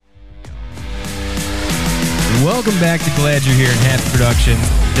Welcome back to Glad You're Here and Happy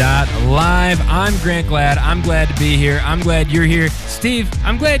Productions.live. I'm Grant Glad. I'm glad to be here. I'm glad you're here. Steve,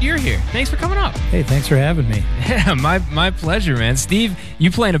 I'm glad you're here. Thanks for coming up. Hey, thanks for having me. Yeah, my pleasure, man. Steve,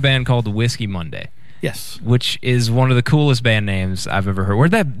 you play in a band called Whiskey Monday. Yes. Which is one of the coolest band names I've ever heard. Where'd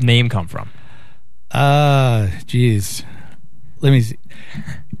that name come from? Geez. Let me see.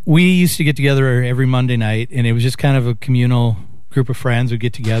 We used to get together every Monday night, and it was just kind of a communal group of friends would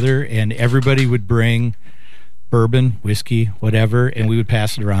get together, and everybody would bring bourbon, whiskey, whatever, and we would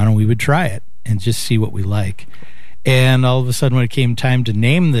pass it around and we would try it and just see what we like. And all of a sudden when it came time to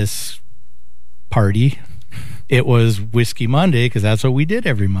name this party, it was Whiskey Monday because that's what we did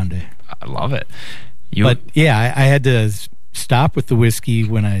every Monday. I love it. But yeah, I had to stop with the whiskey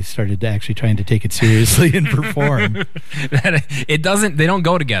when I started actually trying to take it seriously and perform. They don't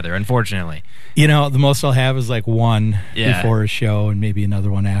go together, unfortunately. You know, the most I'll have is like one before a show and maybe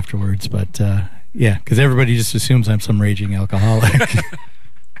another one afterwards, but yeah, because everybody just assumes I'm some raging alcoholic.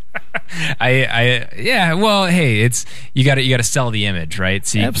 Well, hey, it's you got to sell the image, right?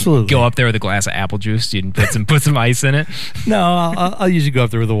 So you Absolutely. Go up there with a glass of apple juice, you can put some ice in it. No, I'll usually go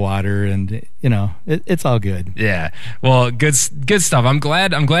up there with the water, and you know, it's all good. Yeah, well, good stuff. I'm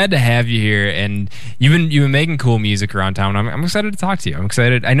glad to have you here, and you've been making cool music around town. I'm excited to talk to you. I'm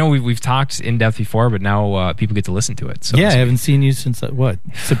excited. I know we've talked in depth before, but now people get to listen to it. So yeah, I haven't seen you since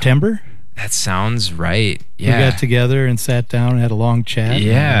September. That sounds right. Yeah. We got together and sat down and had a long chat.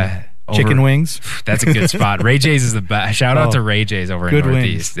 Yeah. Chicken wings. That's a good spot. Ray J's is the best. Shout out to Ray J's over in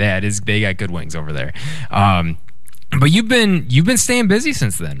Northeast. Wings. Yeah, it is. They got good wings over there. But you've been staying busy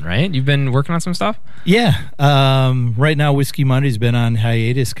since then, right? You've been working on some stuff? Yeah. Right now, Whiskey Monday's been on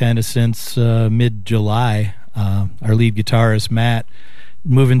hiatus kind of since mid-July. Our lead guitarist, Matt,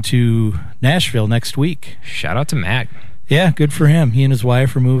 moving to Nashville next week. Shout out to Matt. Yeah, good for him. He and his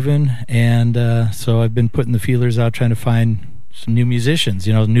wife are moving, and so I've been putting the feelers out trying to find some new musicians,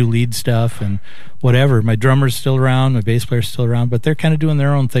 you know, new lead stuff and whatever. My drummer's still around, my bass player's still around, but they're kind of doing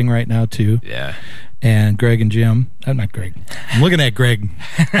their own thing right now too. Yeah. And Greg and Jim, not Greg. I'm looking at Greg.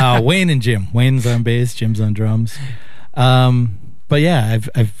 Wayne and Jim. Wayne's on bass, Jim's on drums. But yeah,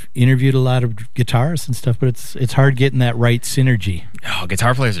 I've interviewed a lot of guitarists and stuff, but it's hard getting that right synergy. Oh,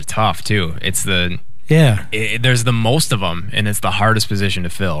 guitar players are tough too. It's the there's the most of them, and it's the hardest position to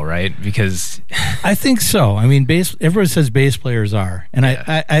fill, right? Because I think so. I mean, everyone says bass players are, and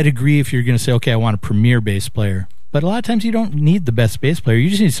I'd agree if you're going to say, okay, I want a premier bass player. But a lot of times you don't need the best bass player. You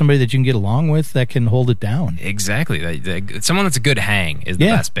just need somebody that you can get along with that can hold it down. Exactly. Someone that's a good hang is the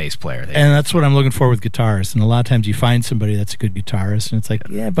best bass player. And that's what I'm looking for with guitarists. And a lot of times you find somebody that's a good guitarist, and it's like,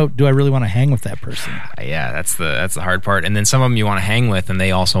 yeah, but do I really want to hang with that person? Yeah, that's the hard part. And then some of them you want to hang with, and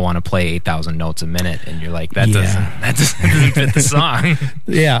they also want to play 8,000 notes a minute, and you're like, that doesn't fit the song.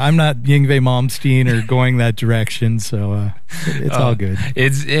 Yeah, I'm not Yngwie Malmsteen or going that direction, so it's all good.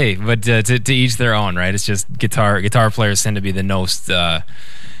 But to each their own, right? It's just guitar players tend to be the most I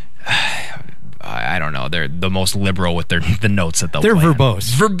don't know, they're the most liberal with the notes that they'll play. They're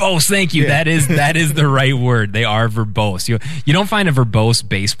verbose. Verbose, thank you. Yeah. That is the right word. They are verbose. You don't find a verbose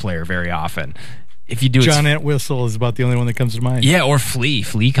bass player very often. If you do, John Entwistle is about the only one that comes to mind. Yeah, or Flea.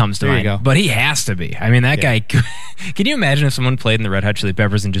 Flea comes to mind. There you go. But he has to be. I mean, that guy. Can you imagine if someone played in the Red Hot Chili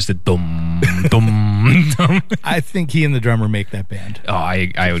Peppers and just a dum dum dum? I think he and the drummer make that band. Oh,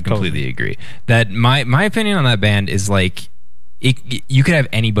 I would completely agree. That my opinion on that band is like, you could have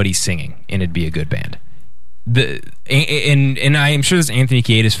anybody singing and it'd be a good band. And I am sure there's Anthony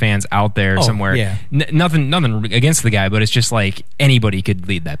Kiedis fans out there somewhere. Yeah. Nothing against the guy, but it's just like anybody could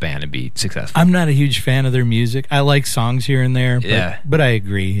lead that band and be successful. I'm not a huge fan of their music. I like songs here and there, but I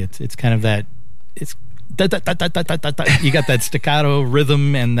agree. It's kind of that. It's da, da, da, da, da, da, da. You got that staccato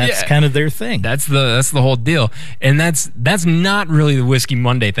rhythm, and that's kind of their thing. That's the whole deal, and that's not really the Whiskey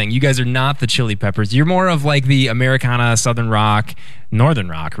Monday thing. You guys are not the Chili Peppers. You're more of like the Americana, Southern rock, Northern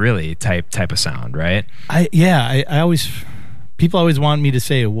rock, really type of sound, right? I always. People always want me to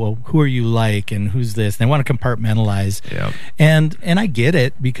say, well, who are you like and who's this? And they want to compartmentalize. Yep. And I get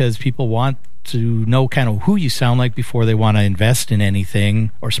it because people want to know kind of who you sound like before they want to invest in anything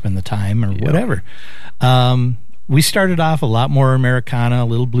or spend the time or whatever. We started off a lot more Americana, a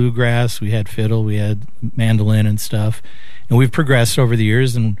little bluegrass. We had fiddle, we had mandolin and stuff. And we've progressed over the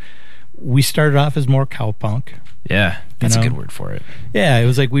years, and we started off as more cowpunk. Yeah, that's a good word for it. Yeah, it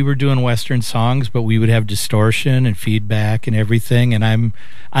was like we were doing Western songs, but we would have distortion and feedback and everything. And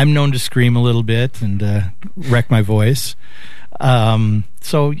I'm known to scream a little bit and wreck my voice.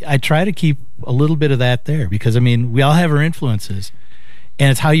 So I try to keep a little bit of that there because, I mean, we all have our influences.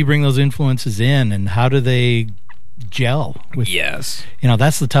 And it's how you bring those influences in and how do they gel with, yes,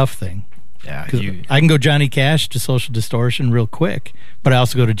 that's the tough thing. Yeah, I can go Johnny Cash to Social Distortion real quick, but I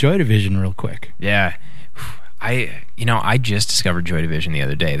also go to Joy Division real quick. Yeah. I just discovered Joy Division the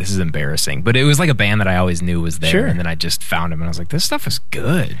other day. This is embarrassing, but it was like a band that I always knew was there, Sure. and then I just found them, and I was like, this stuff is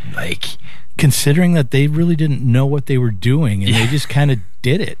good. Like, considering that they really didn't know what they were doing, and they just kind of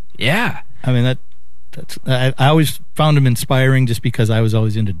did it. Yeah. I mean, I always found them inspiring just because I was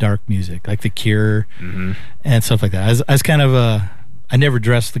always into dark music, like The Cure and stuff like that. I was kind of I never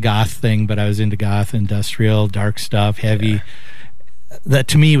dressed the goth thing, but I was into goth, industrial, dark stuff, heavy. Yeah. That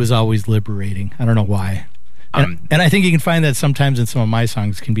to me was always liberating. I don't know why. And I think you can find that sometimes in some of my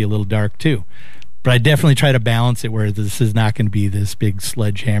songs can be a little dark too. But I definitely try to balance it where this is not going to be this big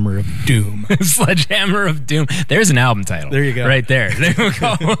sledgehammer of doom. Sledgehammer of Doom. There's an album title. There you go. Right there. There we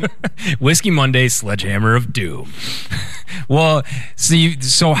go. Whiskey Monday, Sledgehammer of Doom. Well,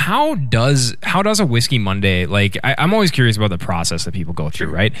 so how does a Whiskey Monday, like, I'm always curious about the process that people go through,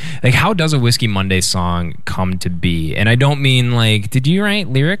 right? Like, how does a Whiskey Monday song come to be? And I don't mean, like, did you write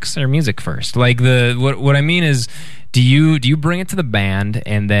lyrics or music first? Like, what I mean is, do you bring it to the band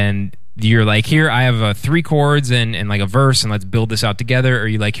and then you're like, here, I have 3 chords and like a verse, and let's build this out together? Or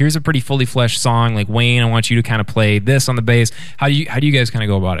you like, here's a pretty fully fleshed song, like, Wayne, I want you to kind of play this on the bass. How do you guys kind of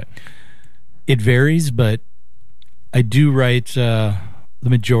go about it? It varies, but I do write the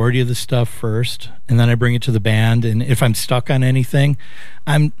majority of the stuff first, and then I bring it to the band. And if I'm stuck on anything,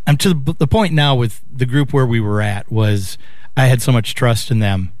 I'm to the point now with the group where we were at was I had so much trust in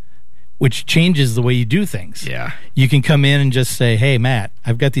them, which changes the way you do things. Yeah. You can come in and just say, hey, Matt,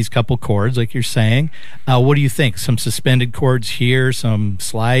 I've got these couple chords, like you're saying. What do you think? Some suspended chords here, some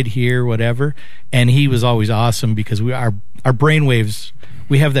slide here, whatever. And he was always awesome because our brainwaves,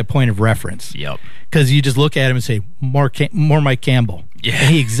 we have that point of reference. Yep. Because you just look at him and say, more Mike Campbell. Yeah.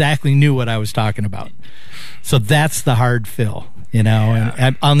 And he exactly knew what I was talking about. So that's the hard fill, Yeah.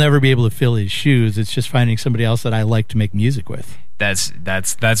 And I'll never be able to fill his shoes. It's just finding somebody else that I like to make music with. That's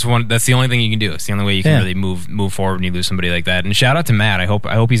the only thing you can do. It's the only way you can really move forward when you lose somebody like that. And shout out to Matt. I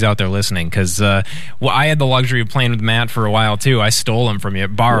hope he's out there listening, because I had the luxury of playing with Matt for a while too. I stole him from you,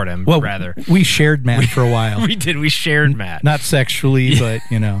 borrowed him rather. We shared Matt for a while. We did. We shared Matt, not sexually, but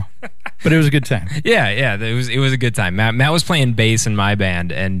but it was a good time. Yeah, it was a good time. Matt was playing bass in my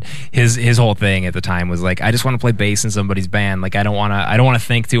band, and his whole thing at the time was like, I just want to play bass in somebody's band. Like, I don't want to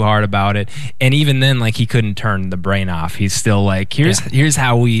think too hard about it. And even then, like, he couldn't turn the brain off. He's still like, here's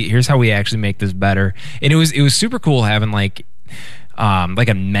how we actually make this better. And it was super cool having like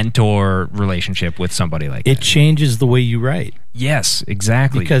a mentor relationship with somebody like that. It changes the way you write. Yes,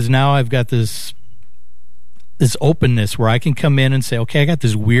 exactly. Because now I've got this openness where I can come in and say, okay, I got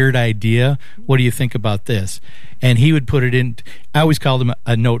this weird idea. What do you think about this? And he would put it in. I always called him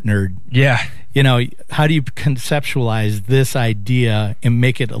a note nerd. Yeah. How do you conceptualize this idea and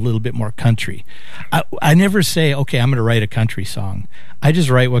make it a little bit more country? I never say, okay, I'm going to write a country song. I just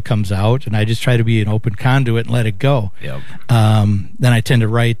write what comes out, and I just try to be an open conduit and let it go. Yep. Then I tend to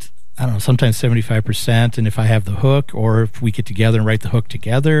write, I don't know, sometimes 75%, and if I have the hook, or if we get together and write the hook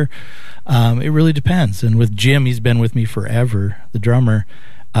together, it really depends. And with Jim, he's been with me forever, the drummer.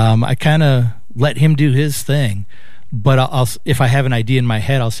 I kind of let him do his thing, but I'll if I have an idea in my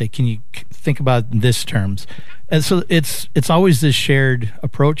head, I'll say, can you think about this terms? And so it's always this shared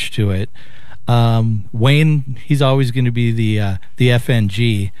approach to it. Wayne, he's always going to be the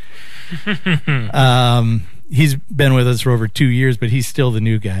FNG. He's been with us for over 2 years, but he's still the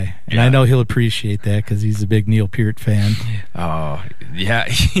new guy. And I know he'll appreciate that because he's a big Neil Peart fan. Oh, yeah.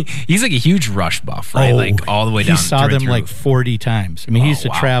 He's like a huge Rush buff, right? Like all the way down. He saw them like 40 times. I mean, he used to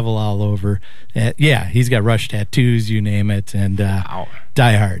travel all over. He's got Rush tattoos, you name it, and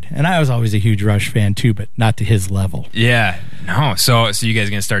Die Hard. And I was always a huge Rush fan too, but not to his level. Yeah. No. So you guys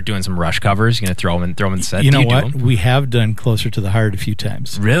are going to start doing some Rush covers? You're going to throw them in the set? You know what? We have done Closer to the Heart a few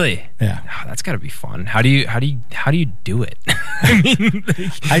times. Really? Yeah. Oh, that's got to be fun. How do you do it? I mean,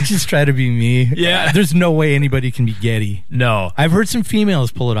 I just try to be me. Yeah. There's no way anybody can be Getty. No. I've heard some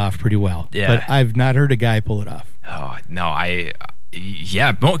females pull it off pretty well. Yeah. But I've not heard a guy pull it off. Oh, no.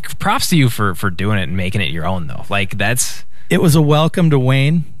 Props to you for doing it and making it your own, though. Like, that's... It was a welcome to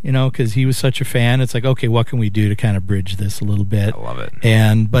Wayne, because he was such a fan. It's like, okay, what can we do to kind of bridge this a little bit? I love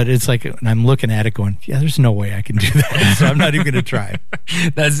it. But it's like, and I'm looking at it going, yeah, there's no way I can do that. So I'm not even going to try.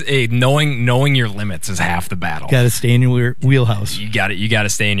 That's knowing your limits is half the battle. Got to stay in your wheelhouse. You got to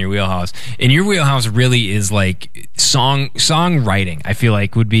stay in your wheelhouse. And your wheelhouse really is like songwriting. I feel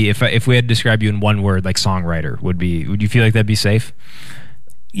like would be, if we had to describe you in one word, like songwriter would you feel like that'd be safe?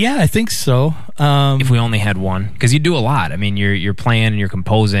 Yeah, I think so. If we only had one, because you do a lot. I mean, you're playing and you're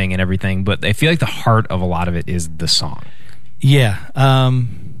composing and everything, but I feel like the heart of a lot of it is the song. Yeah,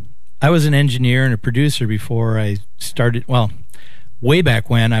 I was an engineer and a producer before I started. Well, way back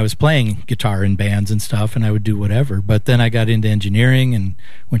when I was playing guitar in bands and stuff, and I would do whatever. But then I got into engineering and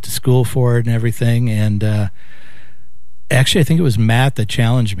went to school for it and everything. And actually, I think it was Matt that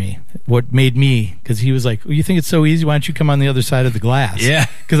challenged me. What made me, because he was like, well, you think it's so easy? Why don't you come on the other side of the glass? Yeah.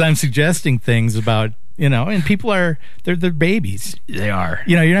 Because I'm suggesting things about, and people they're babies. They are.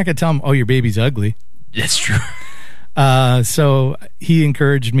 You're not going to tell them, oh, your baby's ugly. It's true. So he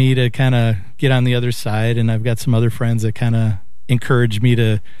encouraged me to kind of get on the other side, and I've got some other friends that kind of encouraged me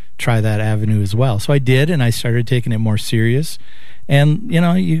to try that avenue as well. So I did, and I started taking it more serious. And,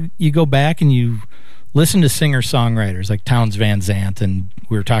 you go back and you listen to singer-songwriters like Townes Van Zandt, and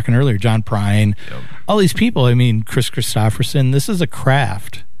we were talking earlier, John Prine, all these people. I mean, Chris Christopherson. This is a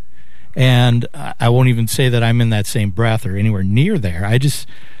craft. And I won't even say that I'm in that same breath or anywhere near there.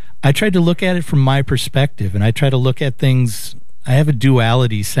 I tried to look at it from my perspective, and I try to look at things. I have a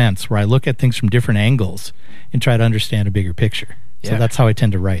duality sense where I look at things from different angles and try to understand a bigger picture. So that's how I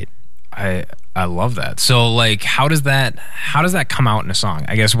tend to write. I love that. So like, how does that come out in a song?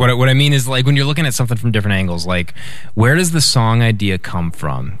 I guess what I mean is, like, when you're looking at something from different angles, like, where does the song idea come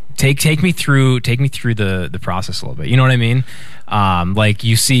from? Take me through the process a little bit. You know what I mean? Like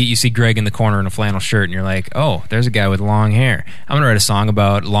you see Greg in the corner in a flannel shirt, and you're like, oh, there's a guy with long hair. I'm gonna write a song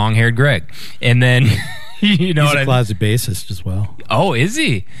about long-haired Greg, and then he's a closet bassist as well. Oh, is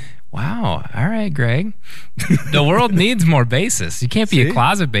he? Wow. All right, Greg. The world needs more bassists. You can't be a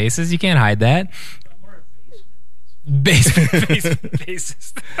closet bassist. You can't hide that.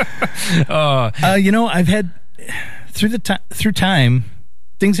 Bassist. I've had through time,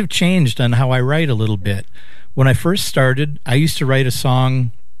 things have changed on how I write a little bit. When I first started, I used to write a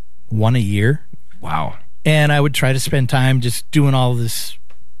song one a year. Wow. And I would try to spend time just doing all this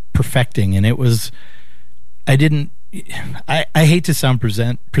perfecting, and I hate to sound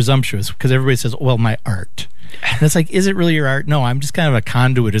presumptuous, because everybody says, well, my art. And it's like, is it really your art? No, I'm just kind of a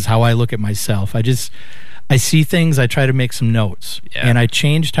conduit is how I look at myself. I see things, I try to make some notes. Yeah. And I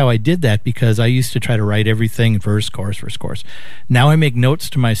changed how I did that, because I used to try to write everything verse, chorus. Now I make notes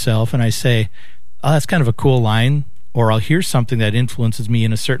to myself, and I say, oh, that's kind of a cool line, or I'll hear something that influences me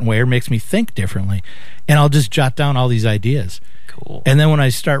in a certain way or makes me think differently, and I'll just jot down all these ideas. Cool. And then when I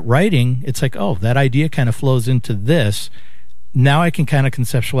start writing, it's like, oh, that idea kind of flows into this. Now I can kind of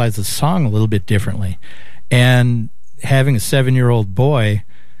conceptualize the song a little bit differently. And having a 7-year-old boy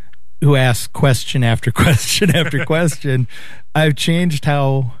who asks question after question after question, I've changed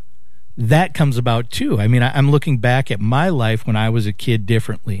how that comes about too. I mean, I'm looking back at my life when I was a kid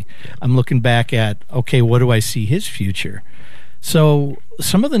differently. I'm looking back at, okay, what do I see his future? So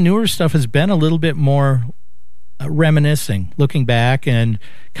some of the newer stuff has been a little bit more reminiscing, looking back and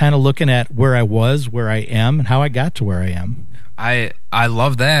kind of looking at where I was, where I am, and how I got to where I am. I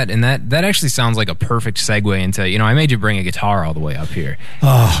love that, and that actually sounds like a perfect segue into, I made you bring a guitar all the way up here.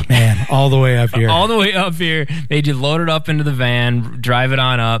 Oh man, all the way up here. All the way up here. Made you load it up into the van, drive it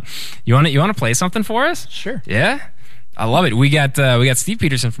on up. You want to play something for us? Sure. Yeah? I love it. We got Steve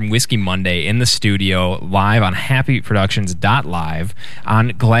Peterson from Whiskey Monday in the studio live on happyproductions.live. I'm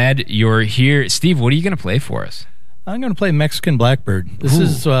glad you're here. Steve, what are you going to play for us? I'm going to play Mexican Blackbird. This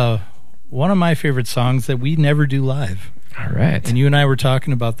is one of my favorite songs that we never do live. All right. And you and I were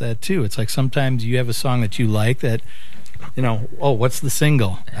talking about that too. It's like sometimes you have a song that you like that, oh, what's the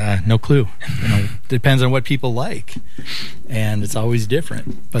single? No clue. Depends on what people like. And it's always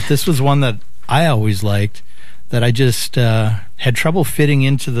different. But this was one that I always liked, that I just had trouble fitting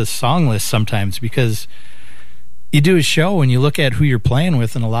into the song list sometimes, because you do a show and you look at who you're playing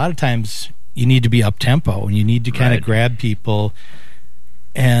with, and a lot of times you need to be up-tempo and you need to kind of grab people.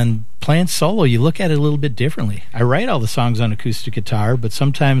 And playing solo, you look at it a little bit differently. I write all the songs on acoustic guitar, but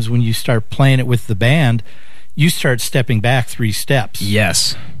sometimes when you start playing it with the band, you start stepping back 3 steps.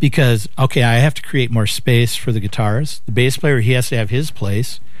 Yes. Because, okay, I have to create more space for the guitarist. The bass player, he has to have his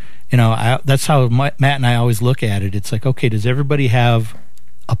place. That's how Matt and I always look at it. It's like, okay, does everybody have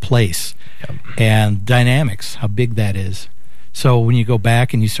a place? Yep. And dynamics, how big that is. So when you go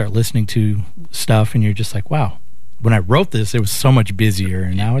back and you start listening to stuff, and you're just like, wow, when I wrote this, it was so much busier,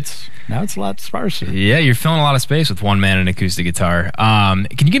 and now it's a lot sparser. Yeah, you're filling a lot of space with one man and acoustic guitar. Can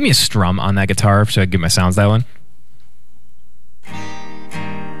you give me a strum on that guitar so I can get my sounds dialed in?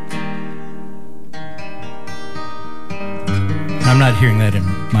 I'm not hearing that in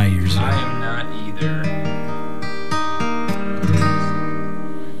my ears. I am not either.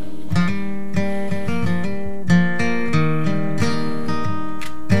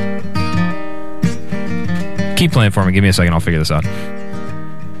 Keep playing for me. Give me a second. I'll figure this out.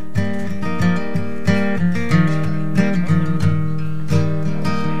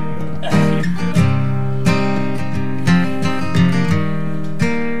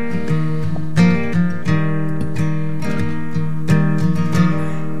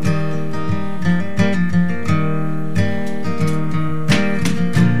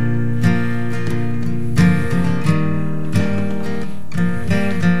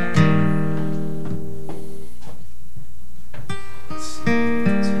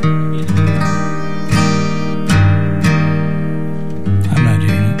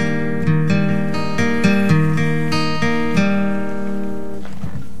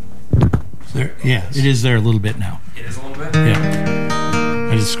 Yeah, it is there a little bit now. It is a little bit? Yeah.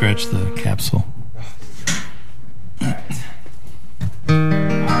 I just scratched the capsule.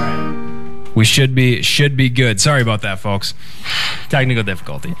 We should be good. Sorry about that, folks. Technical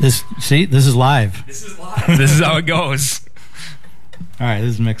difficulty. This is live. This is live. This is how it goes. All right,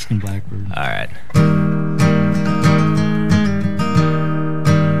 this is Mexican Blackbird. All right.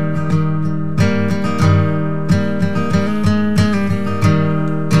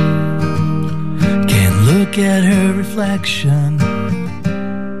 Can't look at her reflection,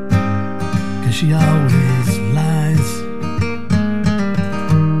 'cause she always lies.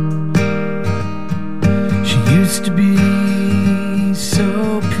 Used to be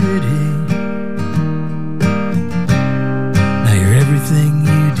so pretty. Now you're everything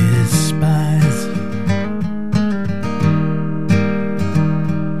you despise.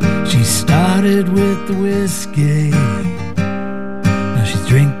 She started with the whiskey. Now she's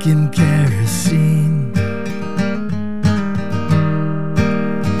drinking kerosene.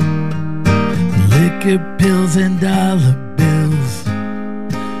 Liquor, pills, and dollar bills.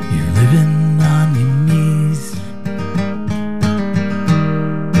 You're living on your knees.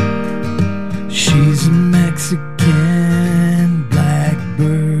 She's a Mexican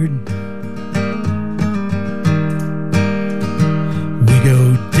blackbird. We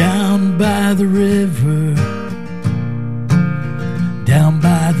go down by the river, down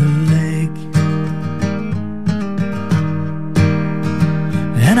by the lake,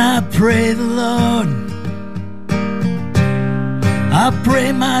 and I pray the Lord, I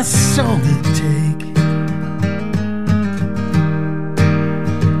pray my soul to take.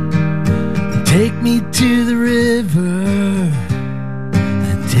 Take me to the river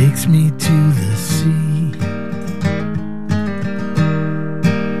that takes me to the sea.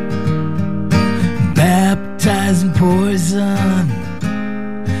 Baptized in poison,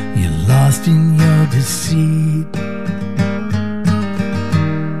 you're lost in your deceit.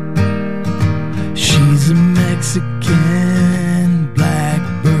 She's a Mexican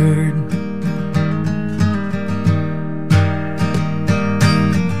blackbird.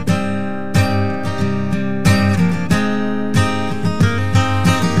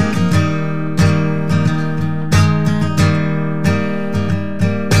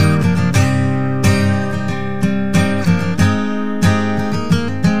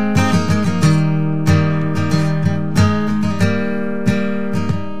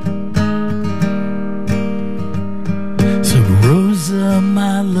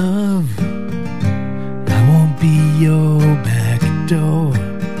 My love, I won't be your back door.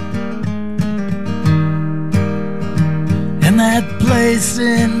 And that place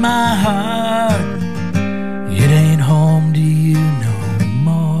in my heart, it ain't home to you no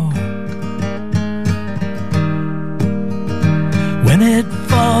more. When it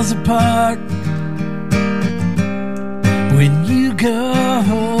falls apart, when you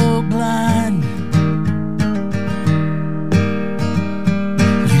go blind,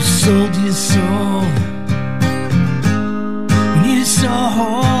 sold your soul when you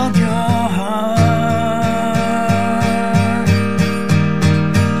sold your heart.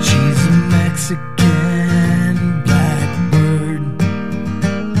 She's a Mexican blackbird.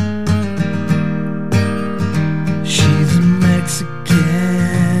 She's a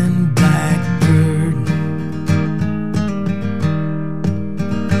Mexican blackbird.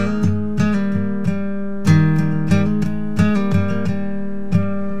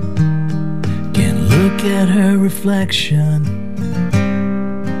 Look at her reflection,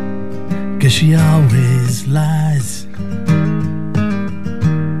 'cause she always lies.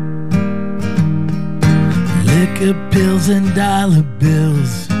 Liquor, pills, and dollar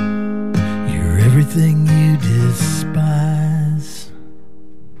bills, you're everything you despise.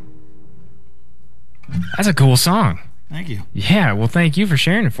 That's a cool song. Thank you. Yeah, well, thank you for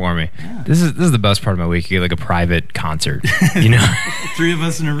sharing it for me. Yeah. This is the best part of my week. You get like a private concert, you know. 3 of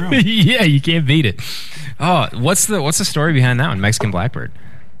us in a room. Yeah, you can't beat it. Oh, what's the story behind that one, Mexican Blackbird?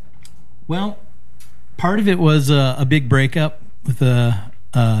 Well, part of it was a big breakup with a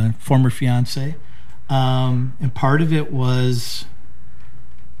former fiance, and part of it was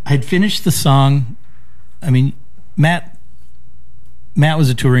I'd finished the song. I mean, Matt was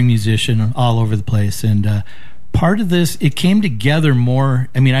a touring musician all over the place, and part of this, it came together more.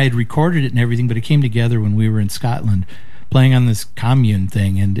 I mean, I had recorded it and everything, but it came together when we were in Scotland playing on this commune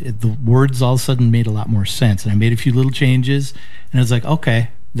thing, and the words all of a sudden made a lot more sense. And I made a few little changes, and I was like, okay,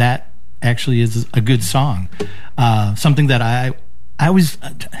 that actually is a good song. Something that I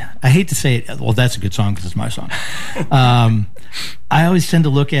hate to say it. Well, that's a good song because it's my song. I always tend to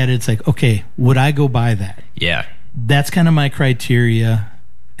look at it. It's like, okay, would I go buy that? Yeah, that's kind of my criteria,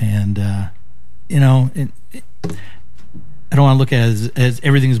 and I don't want to look at it as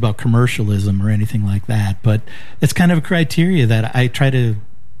everything's about commercialism or anything like that, but it's kind of a criteria that I try to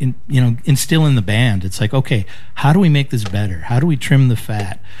instill in the band. It's like, okay, how do we make this better? How do we trim the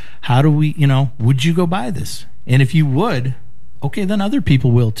fat? How do we, would you go buy this? And if you would, okay, then other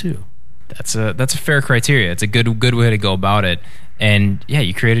people will too. That's a fair criteria. It's a good way to go about it. And yeah,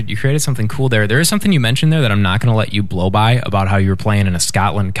 you created something cool there. There is something you mentioned there that I'm not going to let you blow by about how you were playing in a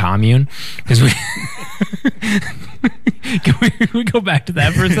Scotland commune, because we can we go back to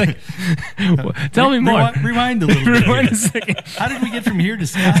that for a second? Tell me more. Rewind a little bit. Rewind a second. How did we get from here to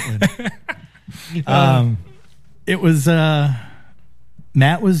Scotland? It was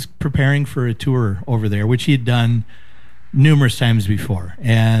Matt was preparing for a tour over there, which he had done numerous times before,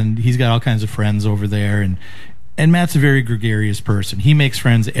 and he's got all kinds of friends over there, and Matt's a very gregarious person. He makes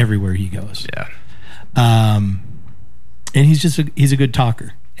friends everywhere he goes. Yeah. And he's a good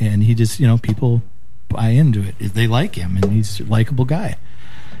talker, and he just, people buy into it. They like him, and he's a likable guy,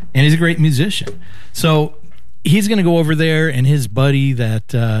 and he's a great musician. So he's going to go over there, and his buddy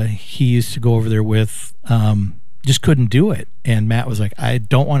that he used to go over there with just couldn't do it. And Matt was like, I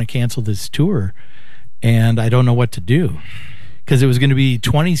don't want to cancel this tour, and I don't know what to do, because it was going to be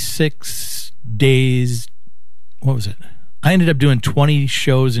 26 days. What was it? I ended up doing 20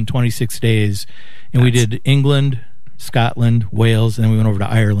 shows in 26 days, and we did England, Scotland, Wales, and then we went over to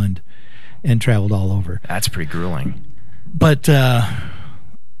Ireland and traveled all over. That's pretty grueling. But the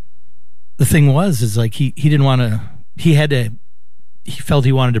thing is like he didn't want to. He felt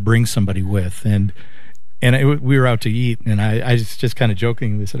he wanted to bring somebody with, and we were out to eat, and I just kind of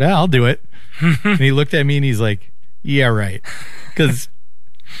jokingly said, I'll do it. And he looked at me and he's like, yeah, right, because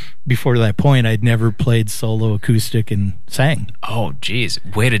before that point, I'd never played solo acoustic and sang. Oh, geez.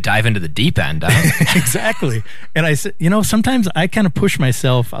 Way to dive into the deep end, huh? Exactly. And I said, sometimes I kind of push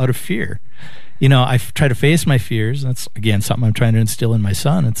myself out of fear. I try to face my fears. That's, again, something I'm trying to instill in my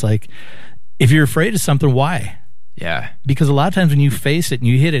son. It's like, if you're afraid of something, why? Yeah. Because a lot of times when you face it and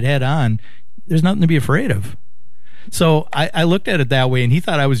you hit it head on, there's nothing to be afraid of. So I looked at it that way, and he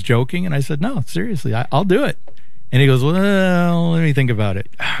thought I was joking, and I said, no, seriously, I'll do it. And he goes, well, let me think about it.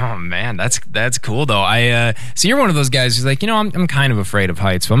 Oh, man, that's cool, though. So you're one of those guys who's like, I'm kind of afraid of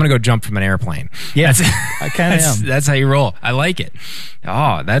heights, so I'm going to go jump from an airplane. Yeah, I kind of am. That's how you roll. I like it.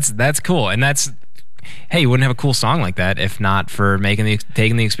 Oh, that's cool. And hey, you wouldn't have a cool song like that if not for taking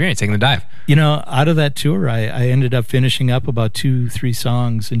the experience, taking the dive. Out of that tour, I ended up finishing up about 2-3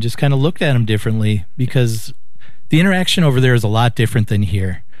 songs and just kind of looked at them differently, because the interaction over there is a lot different than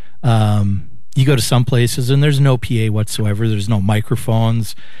here. You go to some places and there's no PA whatsoever. There's no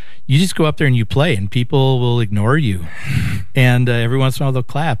microphones. You just go up there and you play, and people will ignore you. And every once in a while they'll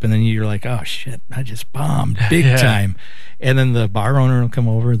clap, and then you're like, oh shit, I just bombed big time. And then the bar owner will come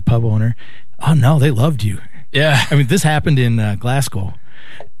over, the pub owner. Oh no, they loved you. Yeah. I mean, this happened in Glasgow,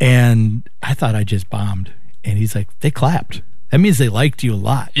 and I thought I just bombed. And he's like, they clapped. That means they liked you a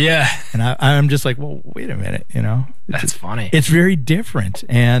lot. Yeah. And I'm just like, well, wait a minute, That's funny. It's very different.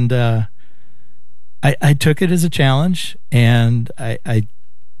 And I took it as a challenge, and I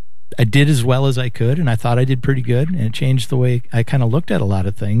did as well as I could, and I thought I did pretty good, and it changed the way I kind of looked at a lot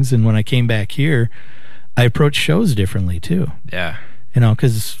of things. And when I came back here, I approached shows differently too. Yeah.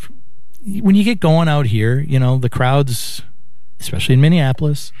 Because when you get going out here, the crowds, especially in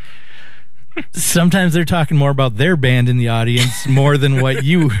Minneapolis, sometimes they're talking more about their band in the audience more than what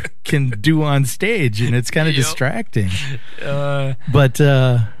you can do on stage, and it's kind of distracting. But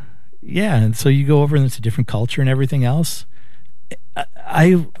yeah, and so you go over and it's a different culture and everything else.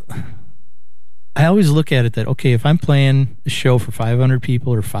 I always look at it that, okay, if I'm playing a show for 500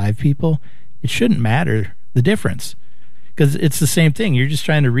 people or 5 people, it shouldn't matter the difference, because it's the same thing. You're just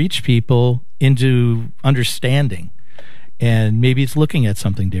trying to reach people into understanding, and maybe it's looking at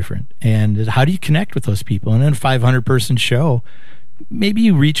something different. And how do you connect with those people? And in a 500-person show, maybe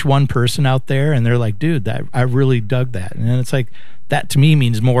you reach one person out there and they're like, dude, I really dug that. And then it's like, that to me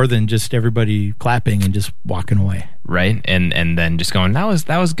means more than just everybody clapping and just walking away. Right. And then just going, that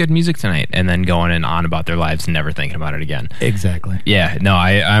was good music tonight, and then going on about their lives and never thinking about it again. Exactly. Yeah. No,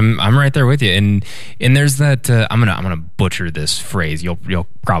 I'm right there with you. And there's that I'm gonna butcher this phrase. You'll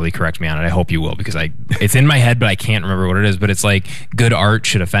probably correct me on it. I hope you will, because it's in my head, but I can't remember what it is. But it's like, good art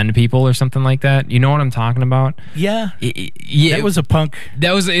should offend people or something like that. You know what I'm talking about? Yeah. Yeah. That was a punk.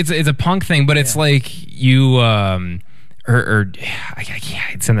 It's a punk thing, but it's like you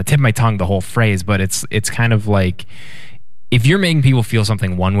it's on the tip of my tongue, the whole phrase, but it's kind of like, if you're making people feel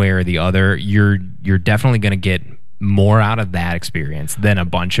something one way or the other, you're definitely going to get more out of that experience than a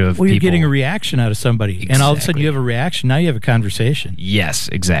bunch of people. You're getting a reaction out of somebody. Exactly. And all of a sudden you have a reaction. Now you have a conversation. Yes,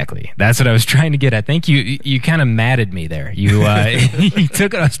 exactly. That's what I was trying to get at. Thank you. You kind of matted me there. You you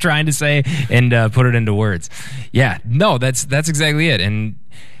took what I was trying to say and put it into words. Yeah. No, that's exactly it. And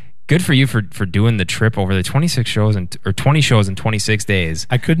good for you for doing the trip over the 26 shows or 20 shows in 26 days.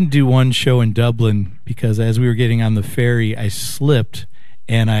 I couldn't do one show in Dublin because as we were getting on the ferry, I slipped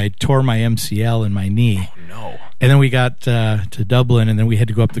and I tore my MCL in my knee. Oh, no. And then we got to Dublin, and then we had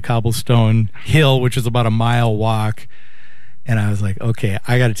to go up the cobblestone hill, which was about a mile walk. And I was like, okay,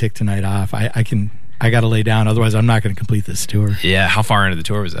 I got to take tonight off. I got to lay down. Otherwise, I'm not going to complete this tour. Yeah. How far into the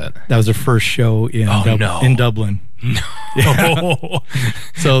tour was that? That was the first show in Dublin. No. Yeah.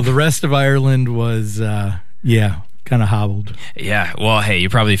 So the rest of Ireland was, kind of hobbled. Yeah. Well, hey, you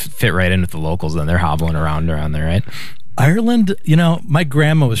probably fit right in with the locals then. They're hobbling around there, right? Ireland, my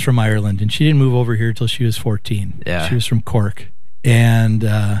grandma was from Ireland, and she didn't move over here until she was 14. Yeah. She was from Cork. And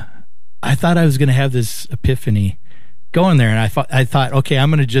I thought I was going to have this epiphany going there. And I thought, okay,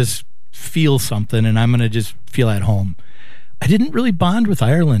 I'm going to just feel something, and I'm going to just feel at home. I didn't really bond with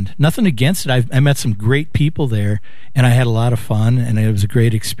Ireland. Nothing against it. I met some great people there, and I had a lot of fun, and it was a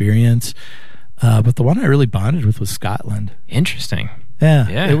great experience. But the one I really bonded with was Scotland. Interesting.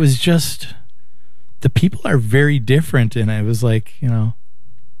 Yeah. It was just... the people are very different, and I was like, I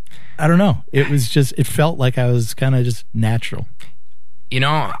don't know. It was just, it felt like I was kind of just natural.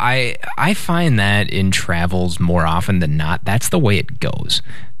 I find that in travels more often than not, that's the way it goes,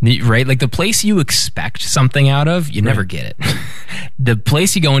 right? Like the place you expect something out of, you never get it. The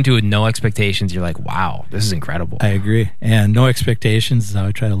place you go into with no expectations, you're like, wow, this is incredible. I agree. And no expectations is how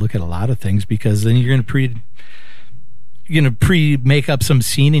I try to look at a lot of things, because then you're going to make up some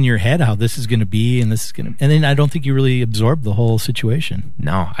scene in your head how this is going to be, and then I don't think you really absorb the whole situation.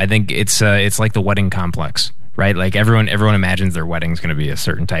 No, I think it's like the wedding complex, right? Like everyone imagines their wedding's going to be a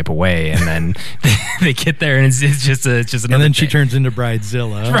certain type of way, and then they get there and it's just another. And then she thing. turns into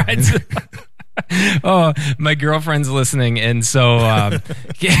Bridezilla. Oh, my girlfriend's listening, and so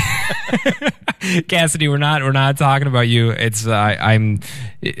Cassidy, we're not talking about you. It's I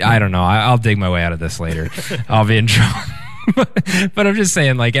don't know. I'll dig my way out of this later. I'll be in trouble. But I'm just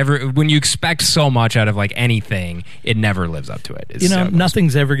saying, like, when you expect so much out of like anything, it never lives up to it.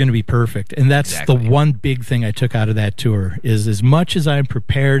 Nothing's ever going to be perfect, and that's exactly the one big thing I took out of that tour. Is as much as I'm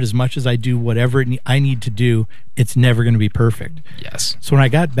prepared, as much as I do whatever I need to do, it's never going to be perfect. Yes. So when I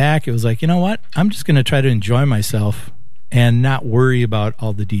got back, it was like, you know what? I'm just going to try to enjoy myself and not worry about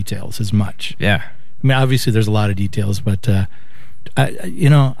all the details as much. Yeah. I mean, obviously there's a lot of details, but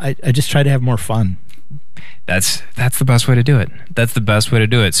I just try to have more fun. That's the best way to do it. That's the best way to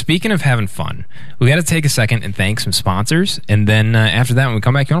do it. Speaking of having fun, we got to take a second and thank some sponsors, and then after that, when we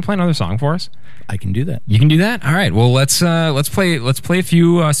come back, you want to play another song for us? I can do that. You can do that. All right. Well, let's play a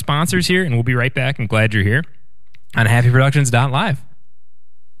few sponsors here, and we'll be right back. I'm glad you're here on HappyProductions.live.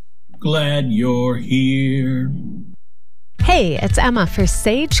 Glad you're here. Hey, it's Emma for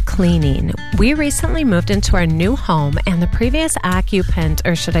Sage Cleaning. We recently moved into our new home, and the previous occupant,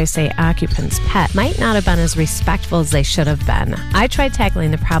 or should I say occupant's pet, might not have been as respectful as they should have been. I tried tackling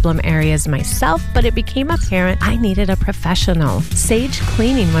the problem areas myself, but it became apparent I needed a professional. Sage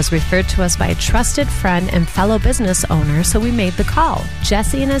Cleaning was referred to us by a trusted friend and fellow business owner, so we made the call.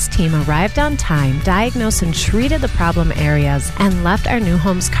 Jesse and his team arrived on time, diagnosed and treated the problem areas, and left our new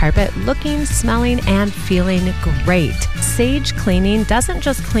home's carpet looking, smelling, and feeling great. Sage Cleaning doesn't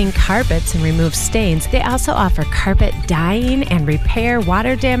just clean carpets and remove stains. They also offer carpet dyeing and repair,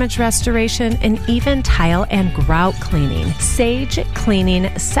 water damage restoration, and even tile and grout cleaning. Sage Cleaning,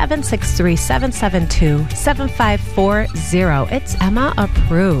 763-772-7540. It's Emma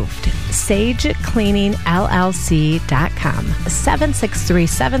approved. SageCleaningLLC.com.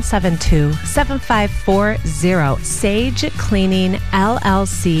 763-772-7540.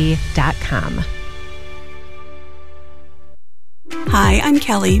 SageCleaningLLC.com. Hi, I'm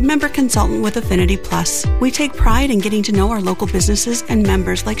Kelly, member consultant with Affinity Plus. We take pride in getting to know our local businesses and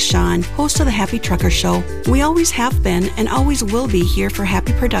members like Sean, host of the Happy Trucker Show. We always have been and always will be here for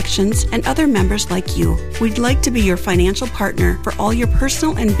Happy Productions and other members like you. We'd like to be your financial partner for all your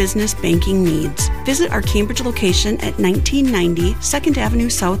personal and business banking needs. Visit our Cambridge location at 1990 2nd Avenue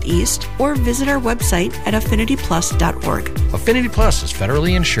Southeast or visit our website at affinityplus.org. Affinity Plus is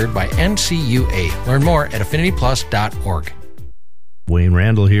federally insured by NCUA. Learn more at affinityplus.org. Wayne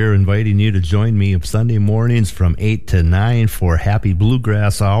Randall here, inviting you to join me Sunday mornings from 8 to 9 for Happy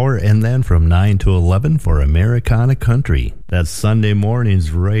Bluegrass Hour, and then from 9 to 11 for Americana Country. That's Sunday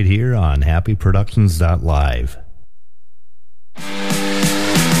mornings right here on happyproductions.live.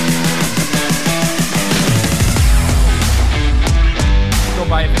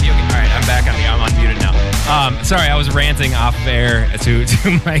 buy a video game. All right, I'm back I'm unmuted now. Sorry, I was ranting off of air to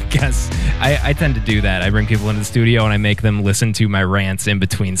my guests. I tend to do that. I bring people into the studio and I make them listen to my rants in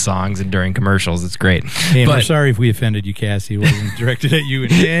between songs and during commercials. It's great. Hey, we're sorry if we offended you, Cassie. It wasn't directed at you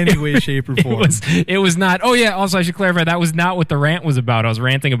in any way, shape, or form. It was not. Oh, yeah, also, I should clarify, that was not what the rant was about. I was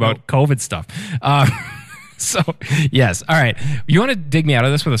ranting about COVID stuff. So, yes. All right. You want to dig me out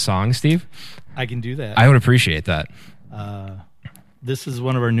of this with a song, Steve? I can do that. I would appreciate that. This is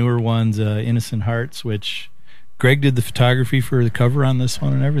one of our newer ones, Innocent Hearts, which Greg did the photography for the cover on this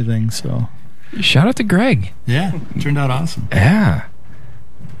one and everything. So, shout out to Greg. Yeah, it turned out awesome. Yeah.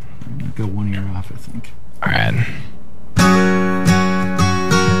 Got one ear off, I think. All right.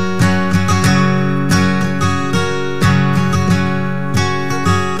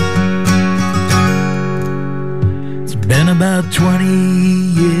 It's been about 20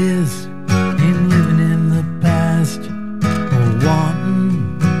 years, ain't living in the past or wanting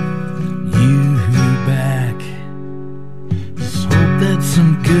you back. Just hope that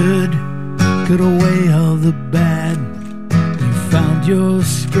some good could away all the bad. You found your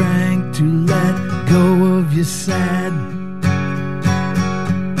strength to let go of your sad.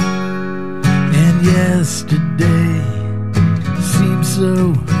 And yesterday seems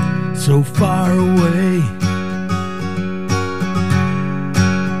so far away.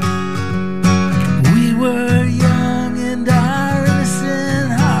 We were young and our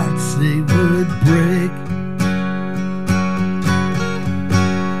innocent hearts, they would break.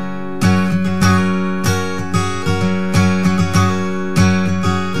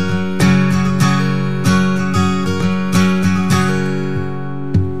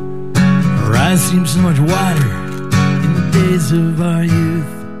 Our eyes seem so much wider in the days of our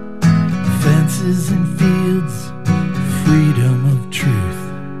youth. Fences and fields, freedom of truth.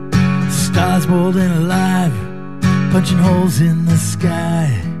 Stars bold and alive, punching holes in the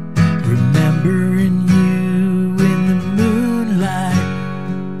sky. Remembering you in the moonlight.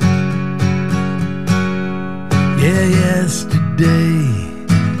 Yeah, yesterday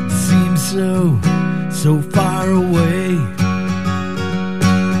seems so far away.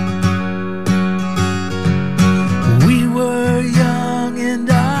 We were young and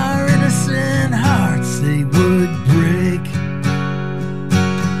our innocent hearts, they would break.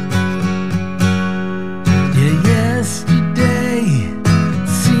 Yeah, yesterday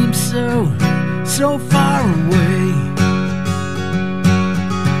seems so far away.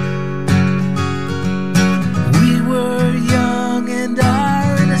 We were young and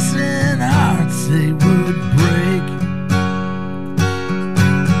our innocent hearts, they would break.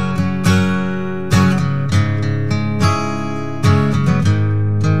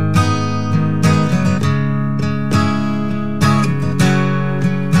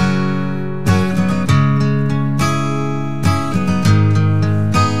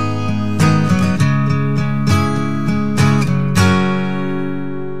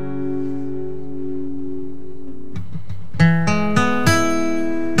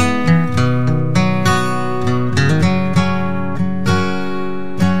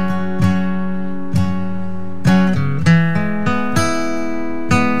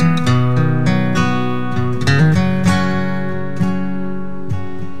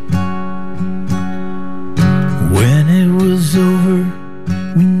 When it was over,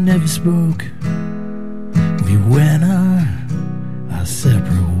 we never spoke. We went our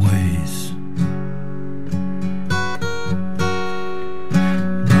separate ways.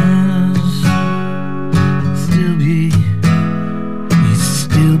 You'd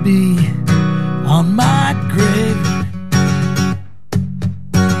still be on my grave.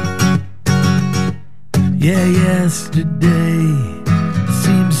 Yeah, yesterday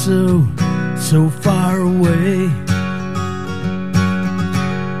seems so far away.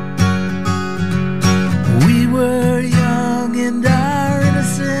 We were young and our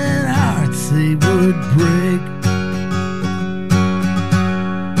innocent hearts, they would break.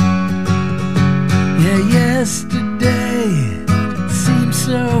 Yeah, yesterday seems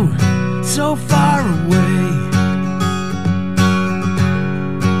so far away.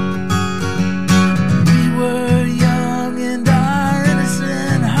 We were young and our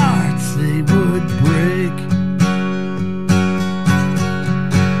innocent hearts, they would break.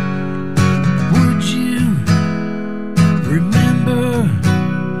 Would you remember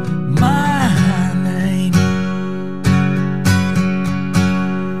my name?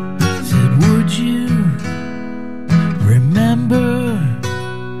 Said, would you remember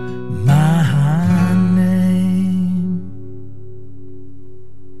my name?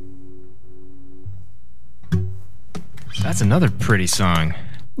 That's another pretty song. A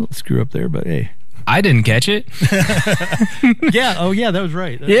little screw up there, but hey. I didn't catch it. Yeah. Oh, yeah. That was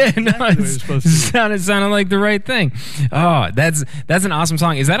right. That's Yeah, no, exactly what it was supposed to be. it sounded like the right thing. Oh, that's an awesome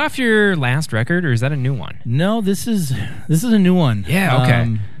song. Is that off your last record, or is that a new one? No, this is a new one. Yeah,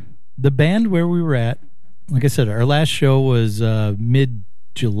 okay. The band where we were at, like I said, our last show was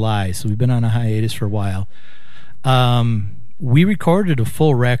mid-July, so we've been on a hiatus for a while. We recorded a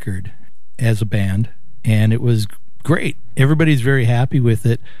full record as a band, and it was great. Everybody's very happy with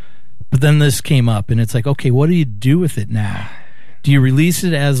it. But then this came up, and it's like, okay, what do you do with it now? Do you release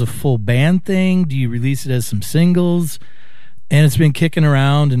it as a full band thing? Do you release it as some singles? And it's been kicking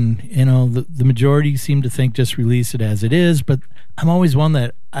around, and the majority seem to think just release it as it is. But I'm always one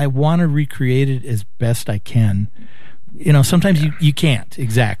that I want to recreate it as best I can. Sometimes you can't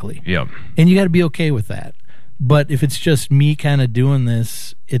exactly. Yep. And you got to be okay with that. But if it's just me kind of doing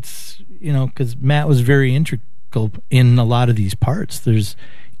this, it's because Matt was very integral in a lot of these parts.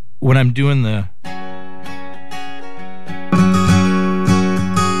 When I'm doing the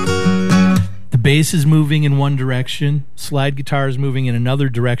bass is moving in one direction, slide guitar is moving in another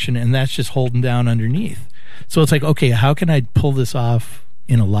direction, and that's just holding down underneath. So it's like, okay, how can I pull this off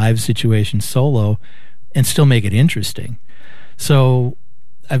in a live situation solo and still make it interesting? So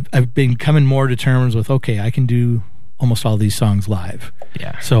I've been coming more to terms with, okay, I can do almost all these songs live.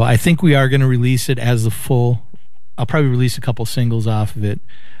 Yeah. So I think we are going to release it as the full. I'll probably release a couple singles off of it.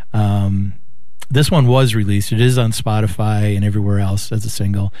 This one was released. It is on Spotify and everywhere else as a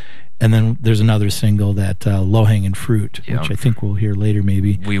single. And then there's another single, that Low Hanging Fruit, which I think we'll hear later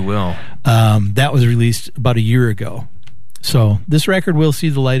maybe. We will. That was released about a year ago. So this record will see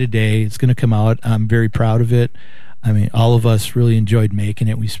the light of day. It's going to come out. I'm very proud of it. I mean, all of us really enjoyed making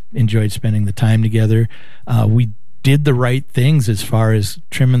it. We enjoyed spending the time together. We did the right things as far as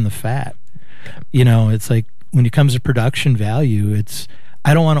trimming the fat. It's like when it comes to production value,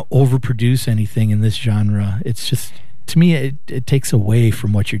 I don't want to overproduce anything in this genre. It's just, to me, it takes away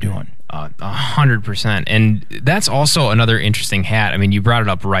from what you're doing. 100%. And that's also another interesting hat. I mean, you brought it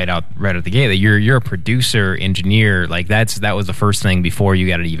up right out the gate that you're a producer, engineer. Like that was the first thing before you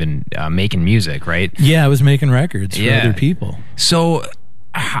got it even making music, right? Yeah, I was making records for other people. So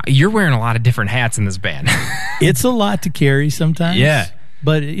you're wearing a lot of different hats in this band. It's a lot to carry sometimes. Yeah.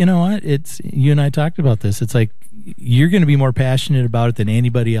 But you know what? You and I talked about this. It's like you're going to be more passionate about it than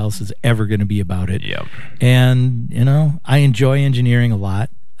anybody else is ever going to be about it. Yep. And, I enjoy engineering a lot.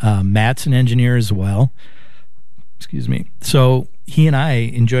 Matt's an engineer as well. Excuse me. So he and I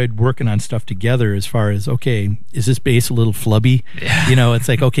enjoyed working on stuff together as far as, okay, is this bass a little flubby? Yeah. It's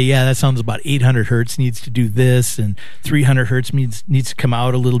like, okay, yeah, that sounds about 800 hertz, needs to do this, and 300 hertz needs to come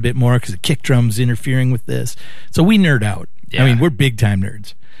out a little bit more because the kick drum's interfering with this. So we nerd out. Yeah. I mean, we're big time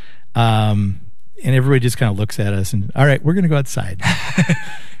nerds. And everybody just kind of looks at us and, all right, we're going to go outside.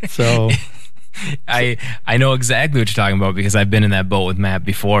 So I know exactly what you're talking about because I've been in that boat with Matt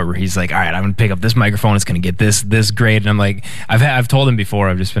before where he's like, all right, I'm going to pick up this microphone. It's going to get this great. And I'm like, I've told him before,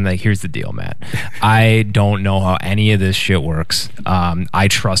 I've just been like, here's the deal, Matt. I don't know how any of this shit works. I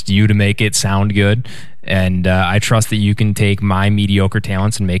trust you to make it sound good. And I trust that you can take my mediocre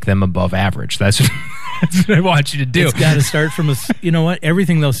talents and make them above average. That's what I want you to do. It's got to start from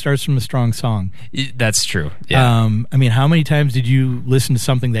everything though starts from a strong song. That's true. Yeah. I mean, how many times did you listen to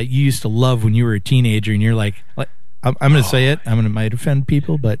something that you used to love when you were a teenager and you're like I'm going to say it, might offend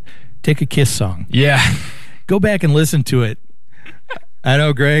people, but take a Kiss song. Yeah. Go back and listen to it. I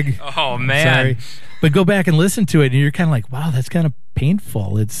know, Greg. Oh man. Sorry. But go back and listen to it and you're kind of like, wow, that's kind of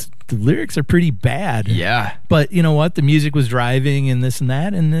painful. The lyrics are pretty bad. Yeah. But you know what? The music was driving and this and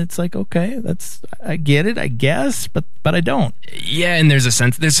that, and it's like, okay, I get it, I guess, but I don't. Yeah, and there's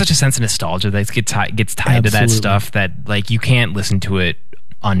such a sense of nostalgia that gets tied Absolutely. to that stuff that like you can't listen to it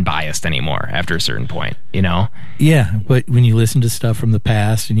unbiased anymore after a certain point, Yeah, but when you listen to stuff from the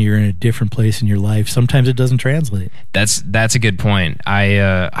past and you're in a different place in your life, sometimes it doesn't translate. That's a good point.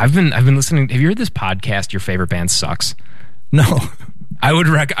 I've been listening. Have you heard this podcast, Your Favorite Band Sucks? No. I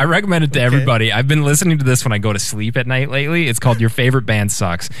recommend it to everybody. I've been listening to this when I go to sleep at night lately. It's called Your Favorite Band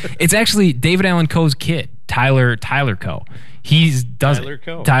Sucks. It's actually David Allan Coe's kid, Tyler Coe. Tyler Coe.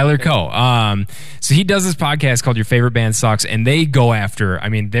 So he does this podcast called Your Favorite Band Sucks, and they go after. I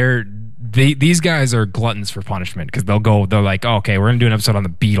mean, these guys are gluttons for punishment because they're like, oh, okay, we're gonna do an episode on the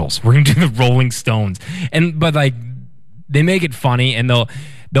Beatles. We're gonna do the Rolling Stones, but like they make it funny, and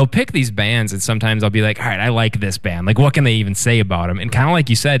they'll pick these bands, and sometimes I'll be like, all right, I like this band. Like, what can they even say about them? And kind of like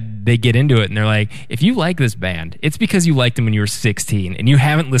you said, they get into it and they're like, if you like this band, it's because you liked them when you were 16 and you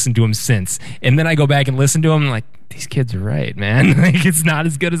haven't listened to them since. And then I go back and listen to them and I'm like, these kids are right, man. Like, it's not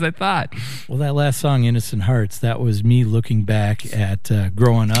as good as I thought. Well, that last song, Innocent Hearts, that was me looking back at